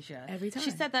Indonesia. Every time.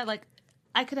 She said that, like,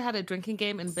 I could have had a drinking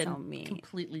game and So been mean.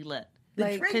 completely lit.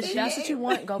 Like, drinking if that's what you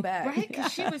want, go back. Right?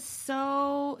 Because she was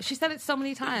so... She said it so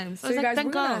many times. I So was you like, guys, then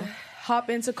we're go. gonna hop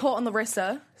into Colt and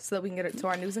Larissa so that we can get to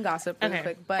our news and gossip really Okay.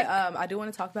 quick. But I do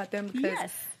want to talk about them because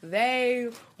Yes. they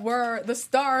were the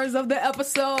stars of the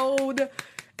episode.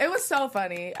 It was so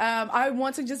funny. I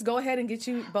want to just go ahead and get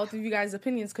you both of you guys'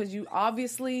 opinions because you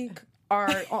obviously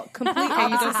are on complete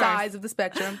opposite sides of the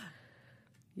spectrum.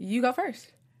 You go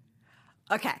first.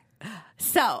 Okay,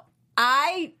 so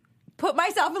I put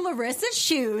myself in Larissa's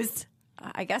shoes.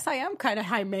 I guess I am kind of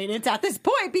high maintenance at this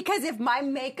point because if my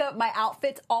makeup, my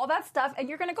outfits, all that stuff, and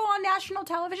you're going to go on national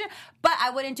television, but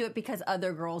I wouldn't do it because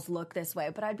other girls look this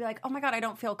way. But I'd be like, oh my God, I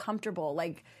don't feel comfortable.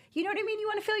 Like, you know what I mean? You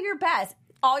want to feel your best.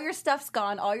 All your stuff's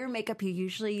gone, all your makeup, you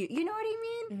usually, you know what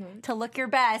I mean? To look your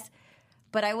best.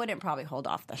 But I wouldn't probably hold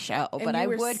off the show. But you I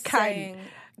were would saying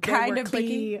kind they of were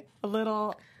be a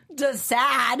little just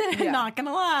sad, not going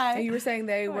to lie. And you were saying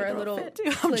they were a don't little fit, too.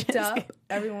 I'm clicked just up. kidding.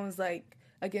 Everyone was like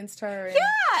against her. And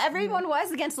Yeah, everyone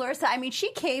was against Larissa. I mean,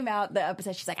 she came out the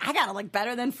episode. She's like, I gotta look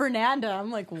better than Fernanda.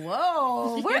 I'm like,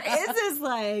 whoa, where is this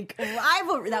like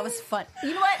rivalry? That was fun.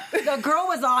 You know what? The girl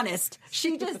was honest.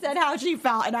 She just said how she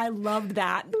felt, and I loved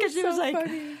that because she was like,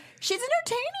 funny. she's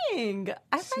entertaining.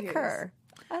 I like her.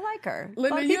 I like her.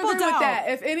 Linda, But you people agree with don't. that.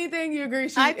 If anything, you agree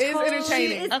she I is totally- entertaining.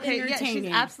 She is Okay, yeah,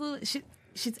 entertaining.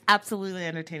 she's absolutely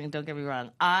entertaining. Don't get me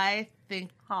wrong. I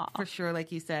think for sure,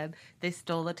 like you said, they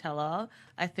stole the tell-all.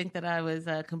 I think that I was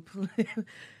completely.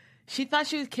 She thought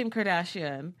she was Kim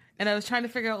Kardashian, and I was trying to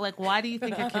figure out like, why do you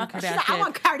think you're Kim Kardashian? She's like, I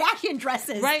want Kardashian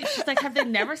dresses. Right? She's like, have they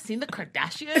never seen the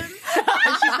Kardashians?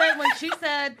 And she said when she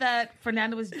said that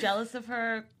Fernanda was jealous of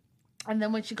her. And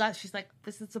then when she's like,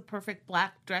 this is a perfect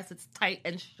black dress. It's tight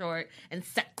and short and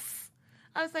sex.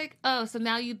 I was like, oh, so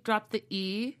now you dropped the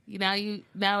E.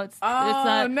 Now it's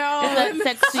not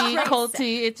sexy,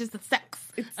 culty. It's just a sex.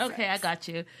 Okay, I got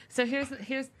you. So here's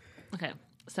okay.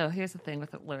 So here's the thing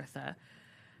with Larissa.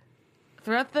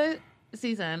 Throughout the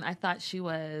season, I thought she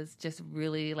was just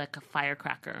really like a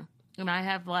firecracker. And I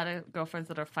have a lot of girlfriends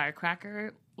that are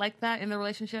firecracker like that in their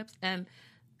relationships, and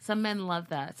some men love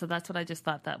that. So that's what I just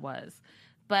thought that was.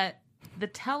 But the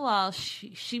tell-all,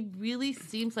 she really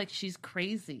seems like she's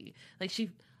crazy. Like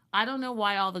I don't know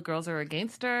why all the girls are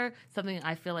against her. Something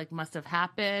I feel like must have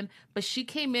happened. But she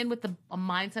came in with a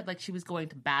mindset like she was going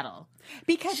to battle.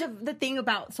 Because of the thing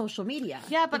about social media.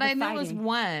 Yeah, but the I knew it was fighting.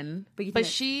 one. But you But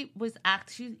didn't- she was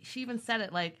she even said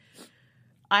it like,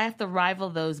 I have to rival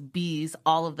those bees,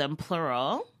 all of them,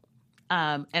 plural.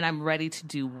 And I'm ready to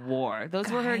do war. Those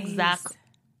were her exact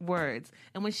words.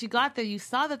 And when she got there, you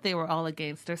saw that they were all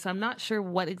against her. So I'm not sure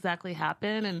what exactly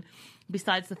happened. And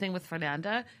besides the thing with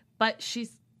Fernanda, but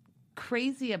she's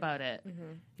crazy about it.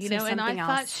 You So know, and I something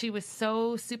thought else. she was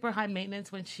so super high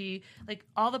maintenance when she, like,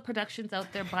 all the productions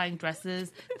out there buying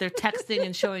dresses, they're texting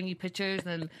and showing you pictures,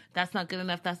 and that's not good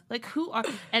enough. That's like, who are,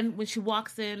 and when she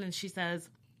walks in and she says,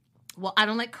 well, I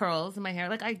don't like curls in my hair.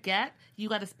 Like, I get you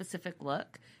got a specific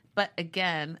look. But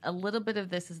again, a little bit of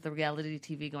this is the reality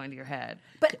TV going to your head.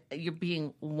 But- you're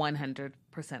being 100%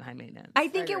 high maintenance. I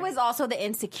think it was also the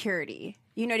insecurity.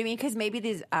 You know what I mean? Because maybe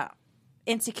these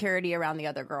insecurity around the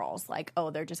other girls, like, oh,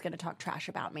 they're just going to talk trash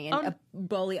about me and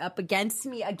bully up against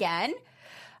me again.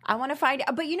 I want to find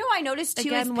out. But you know, I noticed too.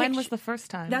 Again, is when was the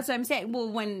first time? That's what I'm saying. Well,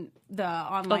 when the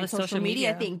online the social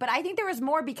media thing. But I think there was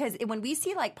more because when we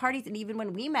see like parties, and even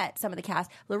when we met some of the cast,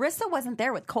 Larissa wasn't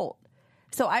there with Colt.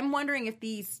 So I'm wondering if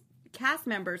these cast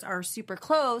members are super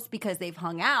close because they've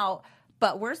hung out.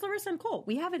 But where's Larissa and Colt?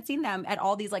 We haven't seen them at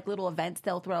all these like little events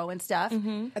they'll throw and stuff.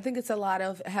 I think it's a lot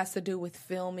of, it has to do with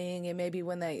filming and maybe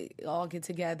when they all get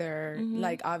together,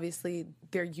 like obviously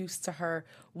they're used to her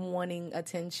wanting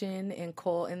attention and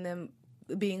Colt and them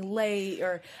being late,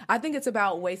 or I think it's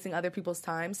about wasting other people's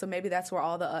time. So maybe that's where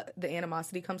all the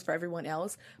animosity comes for everyone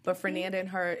else. But Fernanda and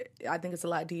her, I think it's a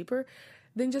lot deeper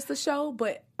than just the show.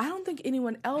 But I don't think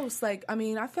anyone else, like, I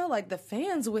mean, I felt like the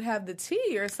fans would have the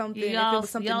tea or something if it was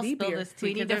something deeper. Spill this tea,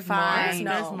 We need to there's find.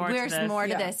 more. There's more to There's this. more to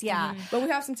Yeah. this, yeah. But we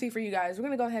have some tea for you guys. We're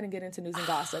going to go ahead and get into news and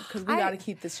gossip because we got to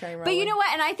keep this train rolling. But you know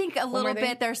what? And I think a little more thing?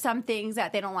 bit there's some things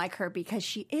that they don't like her because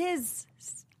she is.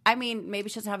 I mean, maybe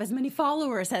she doesn't have as many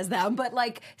followers as them, but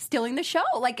like stealing the show.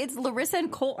 Like it's Larissa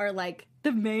and Colt are like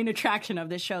the main attraction of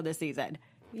this show this season.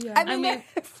 Yeah. I mean, they're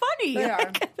funny. They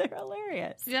are. They're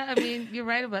hilarious. Yeah, I mean, you're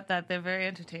right about that. They're very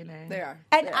entertaining. They are.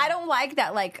 And They are. I don't like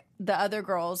that, like, the other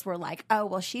girls were like, oh,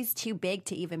 well, she's too big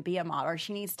to even be a model, or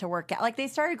she needs to work out. Like, they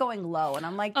started going low, and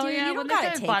I'm like, dude, you when don't they gotta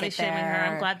started take body it shaming there. her,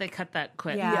 I'm glad they cut that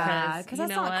quick. Yeah, 'cause you that's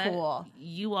know not what? cool.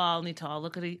 You all need to all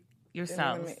look at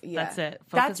yourselves. Yeah. That's it.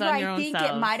 Focus That's on where your I own think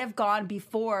selves. it might have gone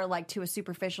before, like, to a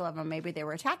superficial level. Maybe they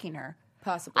were attacking her.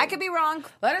 Possibly. I could be wrong.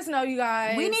 Let us know, you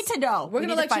guys. We need to know. We're We going to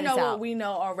need to let you find know this what out. we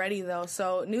know already, though.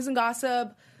 So, news and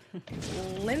gossip.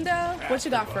 Linda, what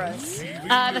you got for us?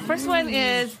 The first one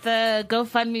is the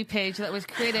GoFundMe page that was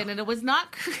created, and it was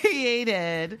not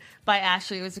created by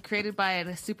Ashley. It was created by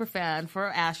a super fan for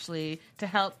Ashley to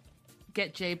help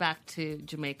get Jay back to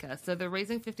Jamaica. So they're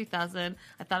raising $50,000.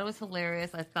 I thought it was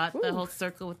hilarious. I thought the whole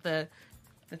circle with the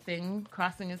thing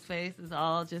crossing his face is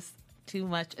all just too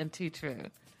much and too true.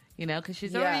 You know, because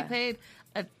she's already paid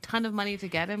a ton of money to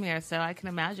get him here. So I can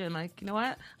imagine, like, you know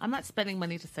what? I'm not spending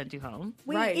money to send you home.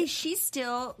 Wait, Right. is she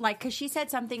still, like, because she said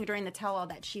something during the tell-all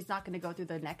that she's not going to go through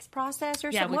the next process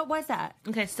or Yeah, something? What was that?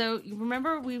 Okay, so you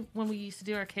remember when we used to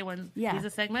do our K1 Yeah. visa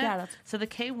segment? Yeah, that's- So the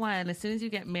K1, as soon as you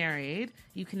get married,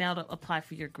 you can now apply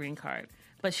for your green card.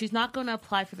 But she's not going to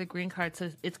apply for the green card, so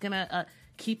it's going to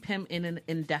keep him in an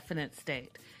indefinite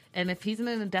state. And if he's in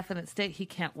an indefinite state, he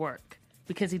can't work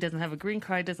because he doesn't have a green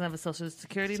card, doesn't have a social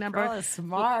security number. Girl is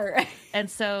smart. And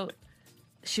so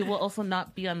she will also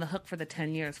not be on the hook for the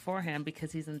 10 years for him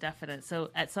because he's indefinite. So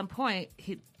at some point,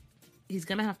 he's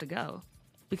going to have to go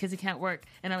because he can't work.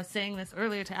 And I was saying this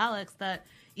earlier to Alex that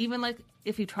even like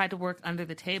if he tried to work under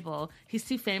the table, he's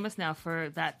too famous now for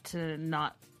that to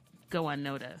not go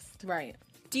unnoticed. Right.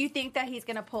 Do you think that he's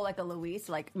going to pull like a Luis,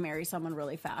 like marry someone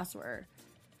really fast? Or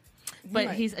But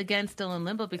might. he's again still in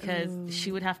limbo because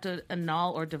she would have to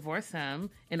annul or divorce him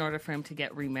in order for him to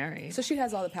get remarried. So she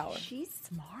has all the power. she's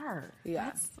smart.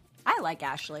 Yeah. I like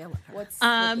Ashley. I love her. What's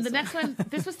The next one,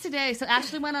 this was today. So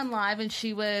Ashley went on live and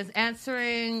she was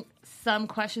answering some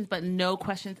questions, but no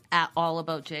questions at all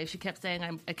about Jay. She kept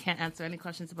saying, I can't answer any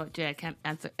questions about Jay. I can't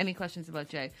answer any questions about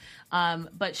Jay.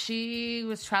 But she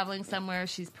was traveling somewhere.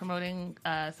 She's promoting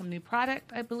some new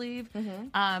product, I believe.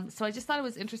 So I just thought it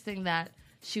was interesting that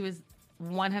she was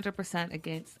 100%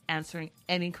 against answering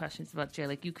any questions about Jay.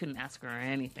 Like, you couldn't ask her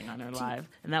anything on her live.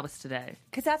 And that was today.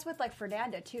 Because that's with like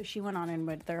Fernanda too. She went on and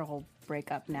with their whole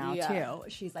breakup now Yeah. too.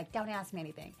 She's like, don't ask me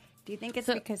anything. Do you think it's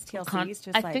So, because TLC is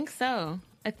just I like... think so.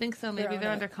 I think so. Maybe on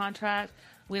they're it. under contract.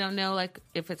 We don't know, like,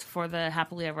 if it's for the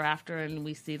happily ever after and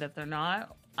we see that they're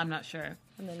not. I'm not sure.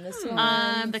 And then this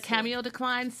one. The cameo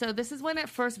decline. So this is when it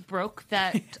first broke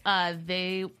that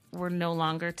they were no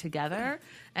longer together.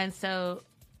 And so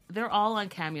they're all on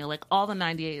Cameo, like all the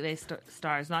 98 Day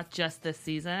stars, not just this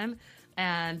season.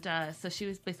 And so she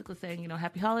was basically saying, you know,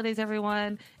 happy holidays,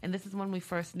 everyone. And this is when we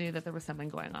first knew that there was something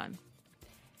going on.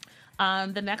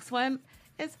 The next one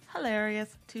is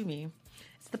hilarious to me.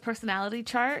 It's the personality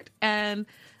chart. And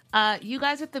you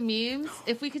guys with the memes,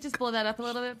 if we could just blow that up a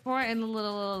little bit more and a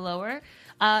little lower.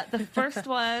 The first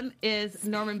one is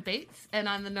Norman Bates. And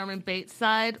on the Norman Bates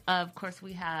side, of course,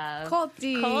 we have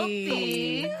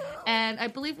Colty. And I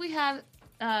believe we have,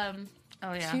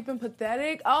 Cheap and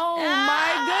pathetic. Oh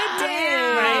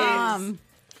my goodness.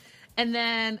 And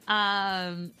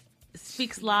then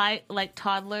Speaks Like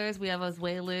Toddlers. We have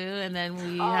Oswelu. And then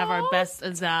we have our best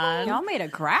Azan. Y'all made a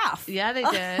graph. Yeah, they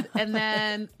did. And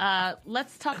then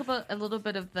let's talk about a little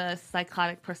bit of the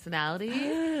psychotic personality.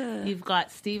 You've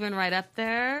got Steven right up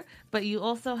there, but you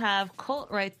also have Colt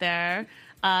right there.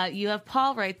 You have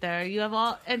Paul right there. You have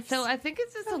all, and so I think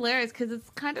it's just hilarious because it's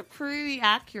kind of pretty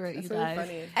accurate, That's you really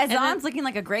guys. funny. Azan's looking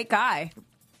like a great guy.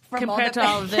 Compared to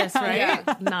all of this, right?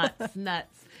 Yeah. Nuts.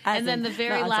 As And then in, the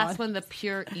very not last Azan. one, the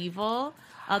pure evil.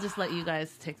 I'll just let you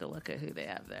guys take a look at who they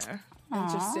have there.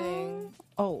 Interesting.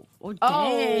 Oh, Oh,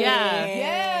 Yeah.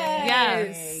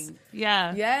 Yes.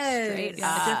 Yeah. Yes.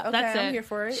 Yeah, Okay, that's it. I'm here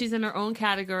for it. She's in her own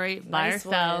category by Nice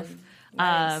herself. one.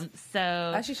 Nice. So,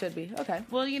 As she should be. Okay.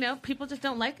 well, you know, people just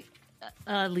don't like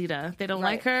Lita. They don't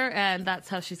like Right. her, and that's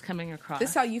how she's coming across. This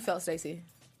is how you felt, Stacey.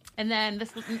 And then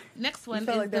this next one is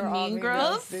Felt like they the were all Mean mean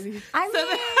Girls. didn't you? I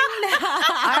mean,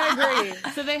 I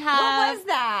agree. So they have what was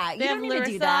that? They You have don't need to do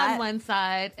Larissa that. on one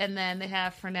side, and then they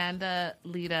have Fernanda,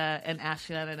 Lita, and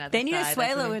Ashley on another. They needed side.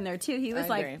 Suelo in there too. He was I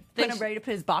like agree. putting him ready to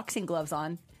put his boxing gloves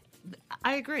on.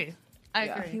 I agree. I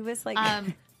Yeah. agree. He was like,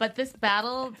 But this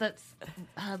battle that's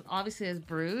obviously has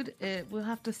brewed, we'll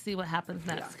have to see what happens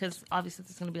next because obviously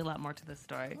there's going to be a lot more to this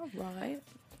story. All right.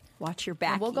 watch your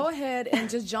back. We'll go ahead and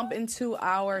just jump into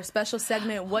our special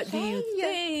segment. What do you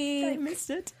think? I missed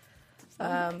it.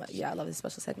 Yeah, I love this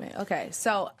special segment. Okay,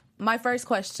 so my first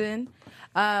question,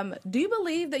 do you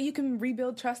believe that you can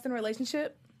rebuild trust in a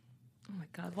relationship? Oh my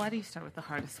God, why do you start with the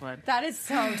hardest one? That is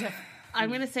so different. I'm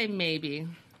going to say maybe.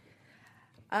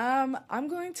 I'm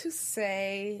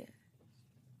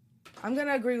going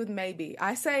to agree with maybe.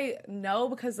 I say no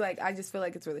because, like, I just feel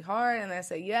like it's really hard, and I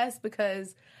say yes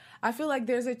because I feel like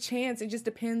there's a chance. It just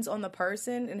depends on the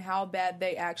person and how bad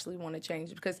they actually want to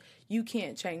change, because you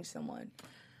can't change someone.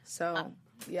 So,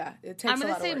 yeah, it takes a lot of work.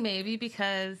 I'm going to say maybe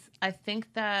because I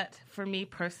think that for me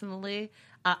personally,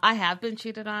 I have been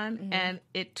cheated on, and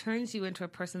it turns you into a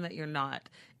person that you're not.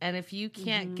 And if you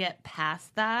can't get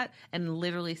past that and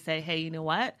literally say, hey, you know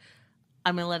what?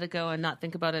 I'm going to let it go and not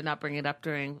think about it, not bring it up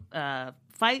during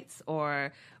fights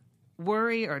or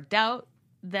worry or doubt,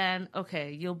 then,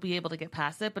 okay, you'll be able to get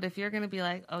past it. But if you're going to be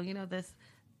like, oh, you know, this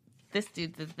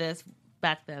dude did this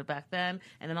back then,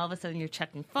 and then all of a sudden you're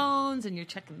checking phones and you're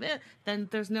checking this, then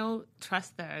there's no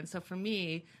trust there. And so for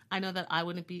me, I know that I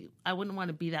wouldn't want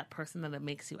to be that person that it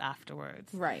makes you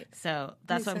afterwards. Right. So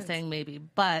that's what I'm saying, maybe.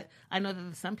 But I know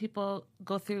that some people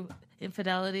go through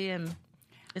infidelity and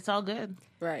it's all good.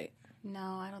 Right. No,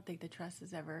 I don't think the trust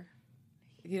is ever.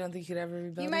 You don't think you could ever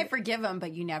rebuild it? You might forgive them,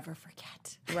 but you never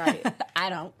forget. Right.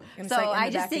 I don't. And So it's like in I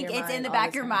the just back of think your it's in mind the all back the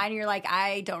of your time. mind. You're like,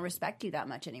 I don't respect you that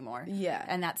much anymore. Yeah.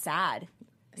 And that's sad.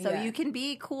 So Yeah. you can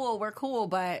be cool. We're cool,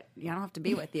 but I don't have to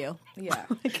be with you. Yeah.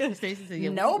 Stacey said, yeah,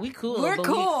 Nope. we cool. We're but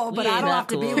cool, but I ain't don't that have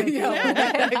to be cool. with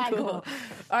you. Cool.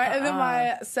 All right, and then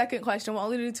my second question, we'll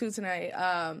only do 2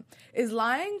 tonight. Is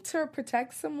lying to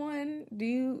protect someone,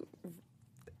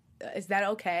 is that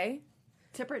okay?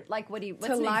 Like, what's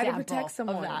To an lie to example protect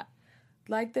someone. of that?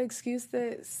 Like the excuse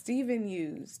that Steven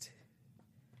used.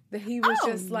 That he was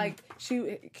just like,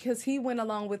 because he went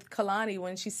along with Kalani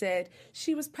when she said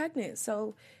she was pregnant.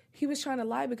 So he was trying to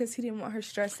lie because he didn't want her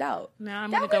stressed out. No, I'm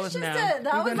going to go with no. That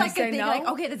was gonna like a say thing. no? Like,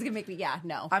 okay, this is gonna make me. Yeah,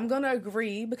 no. I'm going to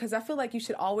agree because I feel like you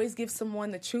should always give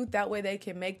someone the truth. That way they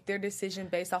can make their decision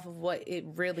based off of what it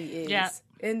really is. Yeah.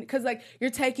 And because, like, you're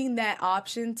taking that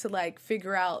option to, like,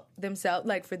 figure out themselves,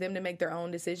 like, for them to make their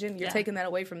own decision. You're taking that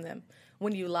away from them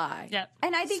when you lie. Yep.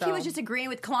 And I think he was just agreeing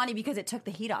with Kalani because it took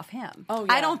the heat off him. Oh,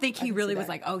 yeah. I don't think I he can really see was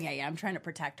that. like, oh, yeah, I'm trying to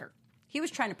protect her. He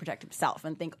was trying to protect himself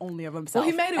and think only of himself.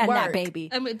 Well, he made it and work. that baby.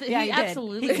 I mean, Yeah, he did.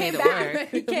 absolutely He made came it back. work.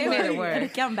 He came made it back. work. He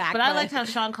came back, But I but- liked how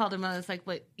Sean called him out. It's like,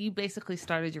 but you basically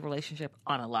started your relationship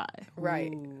on a lie.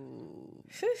 Right.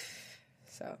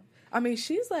 So, I mean,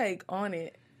 she's, like, on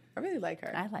it. I really like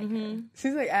her. I like her.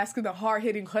 She's, like, asking the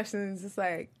hard-hitting questions. It's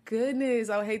like, goodness,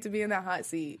 I would hate to be in that hot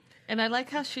seat. And I like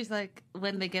how she's like,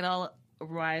 when they get all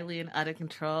Riley and out of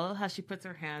control, how she puts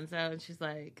her hands out and she's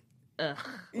like, ugh,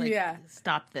 like, Yeah.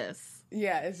 stop this.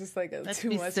 Yeah, it's just, like, Let's too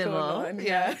be much civil. going on.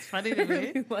 Yeah, it's funny to I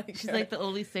really me. like She's her. like the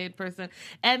only sane person.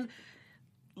 And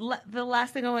the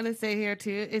last thing I want to say here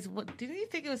too is, didn't you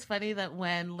think it was funny that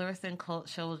when Larissa and Colt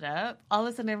showed up, all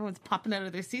of a sudden everyone's popping out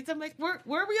of their seats? I'm like, where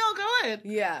are we all going?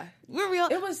 Yeah. Where are we all?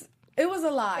 It was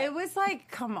a lot. It was like,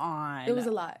 come on. It was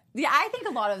a lot. Yeah, I think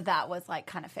a lot of that was like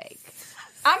kind of fake.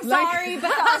 I'm Like- sorry,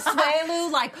 but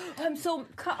Asuelu, like,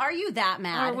 are you that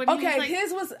mad? Or when he Okay, was like,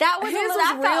 his was That was a his little-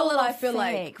 that felt a real. little I feel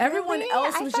fake. like everyone Really?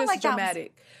 else I was felt just like that was-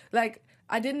 dramatic. Like,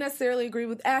 I didn't necessarily agree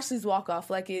with Ashley's walk off.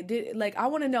 Like, it did. Like, I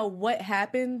want to know what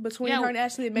happened between her and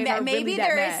Ashley that made her Maybe really that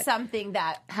there mad. is something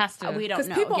that Has to. we don't Because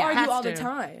know. people Yeah, argue has all the to.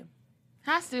 time.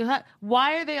 Has to.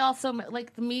 Why are they all so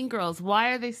like the Mean Girls?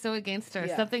 Why are they so against her?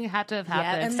 Yeah. Something had to have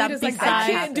happened. And Something Lita's like, bad I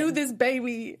can't happened. do this,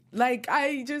 baby. Like,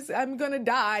 I'm gonna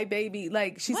die, baby.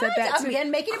 Like, she said What? that to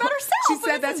Again, making it about herself. She What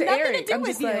said has that to nothing to Eric. do I'm with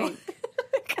just you?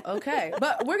 like, okay,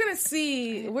 but we're gonna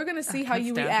see how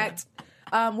you Stand react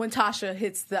when Tasha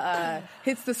hits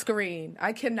the screen.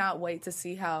 I cannot wait to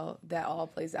see how that all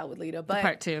plays out with Lita. But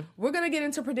Part 2. we're gonna get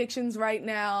into predictions right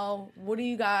now. What do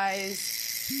you guys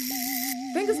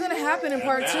think is gonna happen in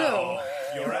part 2?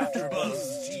 You're after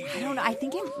Buzz TV. I don't know. I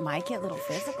think it might get a little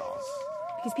physical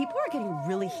because people are getting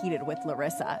really heated with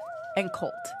Larissa and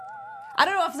Colt. I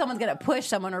don't know if someone's going to push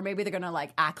someone or maybe they're going to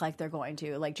like act like they're going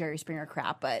to, like Jerry Springer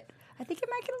crap, but I think it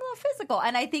might get a little physical.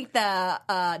 And I think the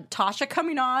Tasha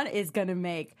coming on is going to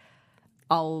make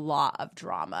a lot of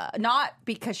drama. Not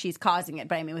because she's causing it,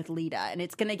 but I mean with Lita. And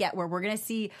it's going to get where we're going to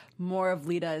see more of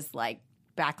Lita's like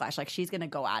backlash. Like she's going to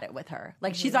go at it with her.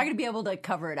 Like she's not going to be able to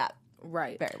cover it up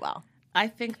Right. very well. I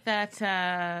think that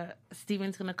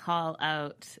Steven's going to call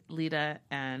out Lita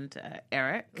and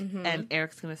Eric, and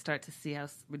Eric's going to start to see how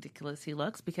ridiculous he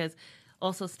looks because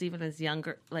also Steven is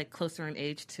younger, like closer in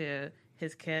age to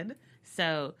his kid.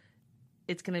 So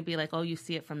it's going to be like, oh, you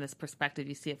see it from this perspective.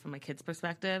 You see it from my kid's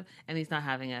perspective, and he's not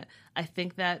having it. I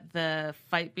think that the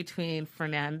fight between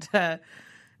Fernanda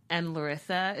and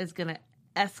Larissa is going to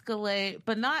escalate,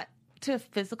 but not to a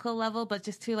physical level, but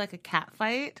just to like a cat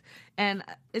fight. And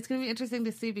it's going to be interesting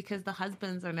to see because the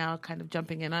husbands are now kind of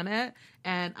jumping in on it.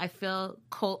 And I feel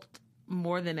Colt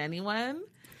more than anyone.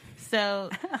 So,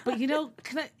 but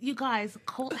you guys,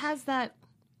 Colt has that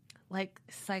like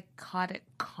psychotic,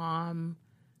 calm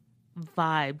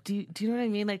vibe. Do you know what I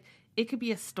mean? Like it could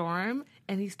be a storm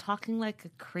and he's talking like a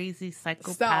crazy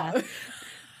psychopath. Stop.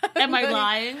 Am I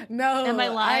lying? No. Am I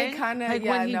lying? I kind of, like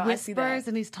yeah, when he no, I see that. whispers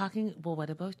and he's talking, well,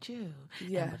 what about you?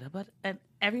 Yeah. And what about, and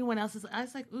everyone else is, I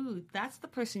was like, ooh, that's the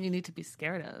person you need to be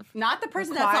scared of. Not the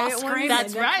person The that's all quiet ones? screaming.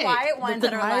 That's the right. quiet ones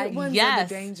that are quiet like, ones yes. are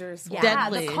the dangerous ones. yeah,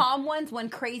 Deadly. the calm ones when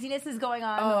craziness is going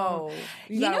on. Oh,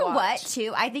 You gotta know watch. what,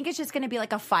 too? I think it's just going to be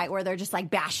like a fight where they're just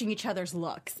like bashing each other's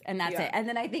looks, and that's Yeah. it. And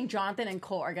then I think Jonathan and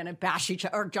Colt are going to bash each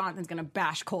other, or Jonathan's going to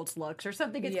bash Colt's looks or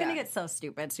something. It's going to Yeah. get so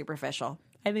stupid, superficial.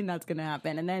 I think that's going to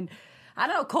happen. And then, I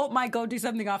don't know, Colt might go do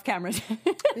something off camera.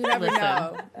 You never Listen.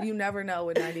 know. You never know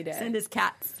with 90 Day. Send his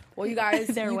cats. Well, you guys,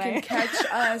 Their you way. can catch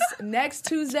us next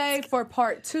Tuesday for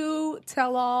part 2,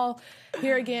 Tell All,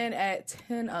 here again at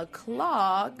 10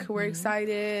 o'clock. We're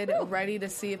excited, ready to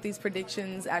see if these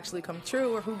predictions actually come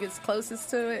true or who gets closest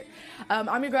to it.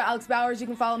 I'm your girl, Alex Bowers. You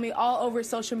can follow me all over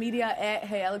social media at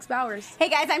Hey Alex Bowers. Hey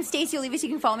guys, I'm Stacey Olivas. You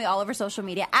can follow me all over social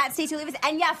media at Stacey Olivas.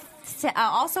 And yeah,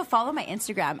 also follow my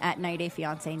Instagram at 90 Day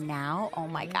Fiancé now. Oh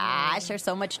my gosh, there's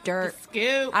so much dirt.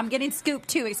 Scoop. I'm getting scooped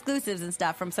too, exclusives and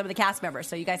stuff from some of the cast members.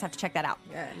 So you guys have to check that out.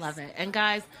 Yes. Love it. And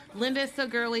guys, Linda is so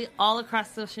girly all across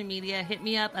social media. Hit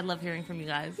me up. I love hearing from you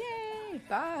guys.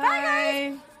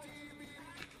 Bye.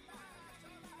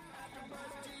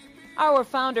 Our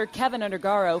founder, Kevin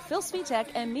Undergaro, Phil Svitek,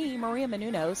 and me, Maria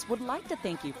Menounos, would like to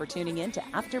thank you for tuning in to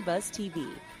AfterBuzz TV.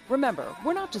 Remember,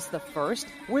 we're not just the first,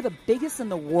 we're the biggest in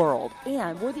the world,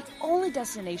 and we're the only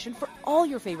destination for all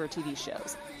your favorite TV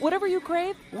shows. Whatever you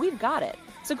crave, we've got it.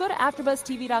 So go to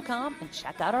AfterBuzzTV.com and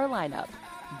check out our lineup.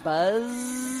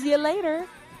 Buzz you later.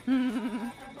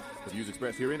 The views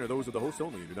expressed herein are those of the hosts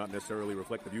only and do not necessarily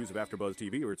reflect the views of AfterBuzz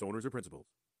TV or its owners or principals.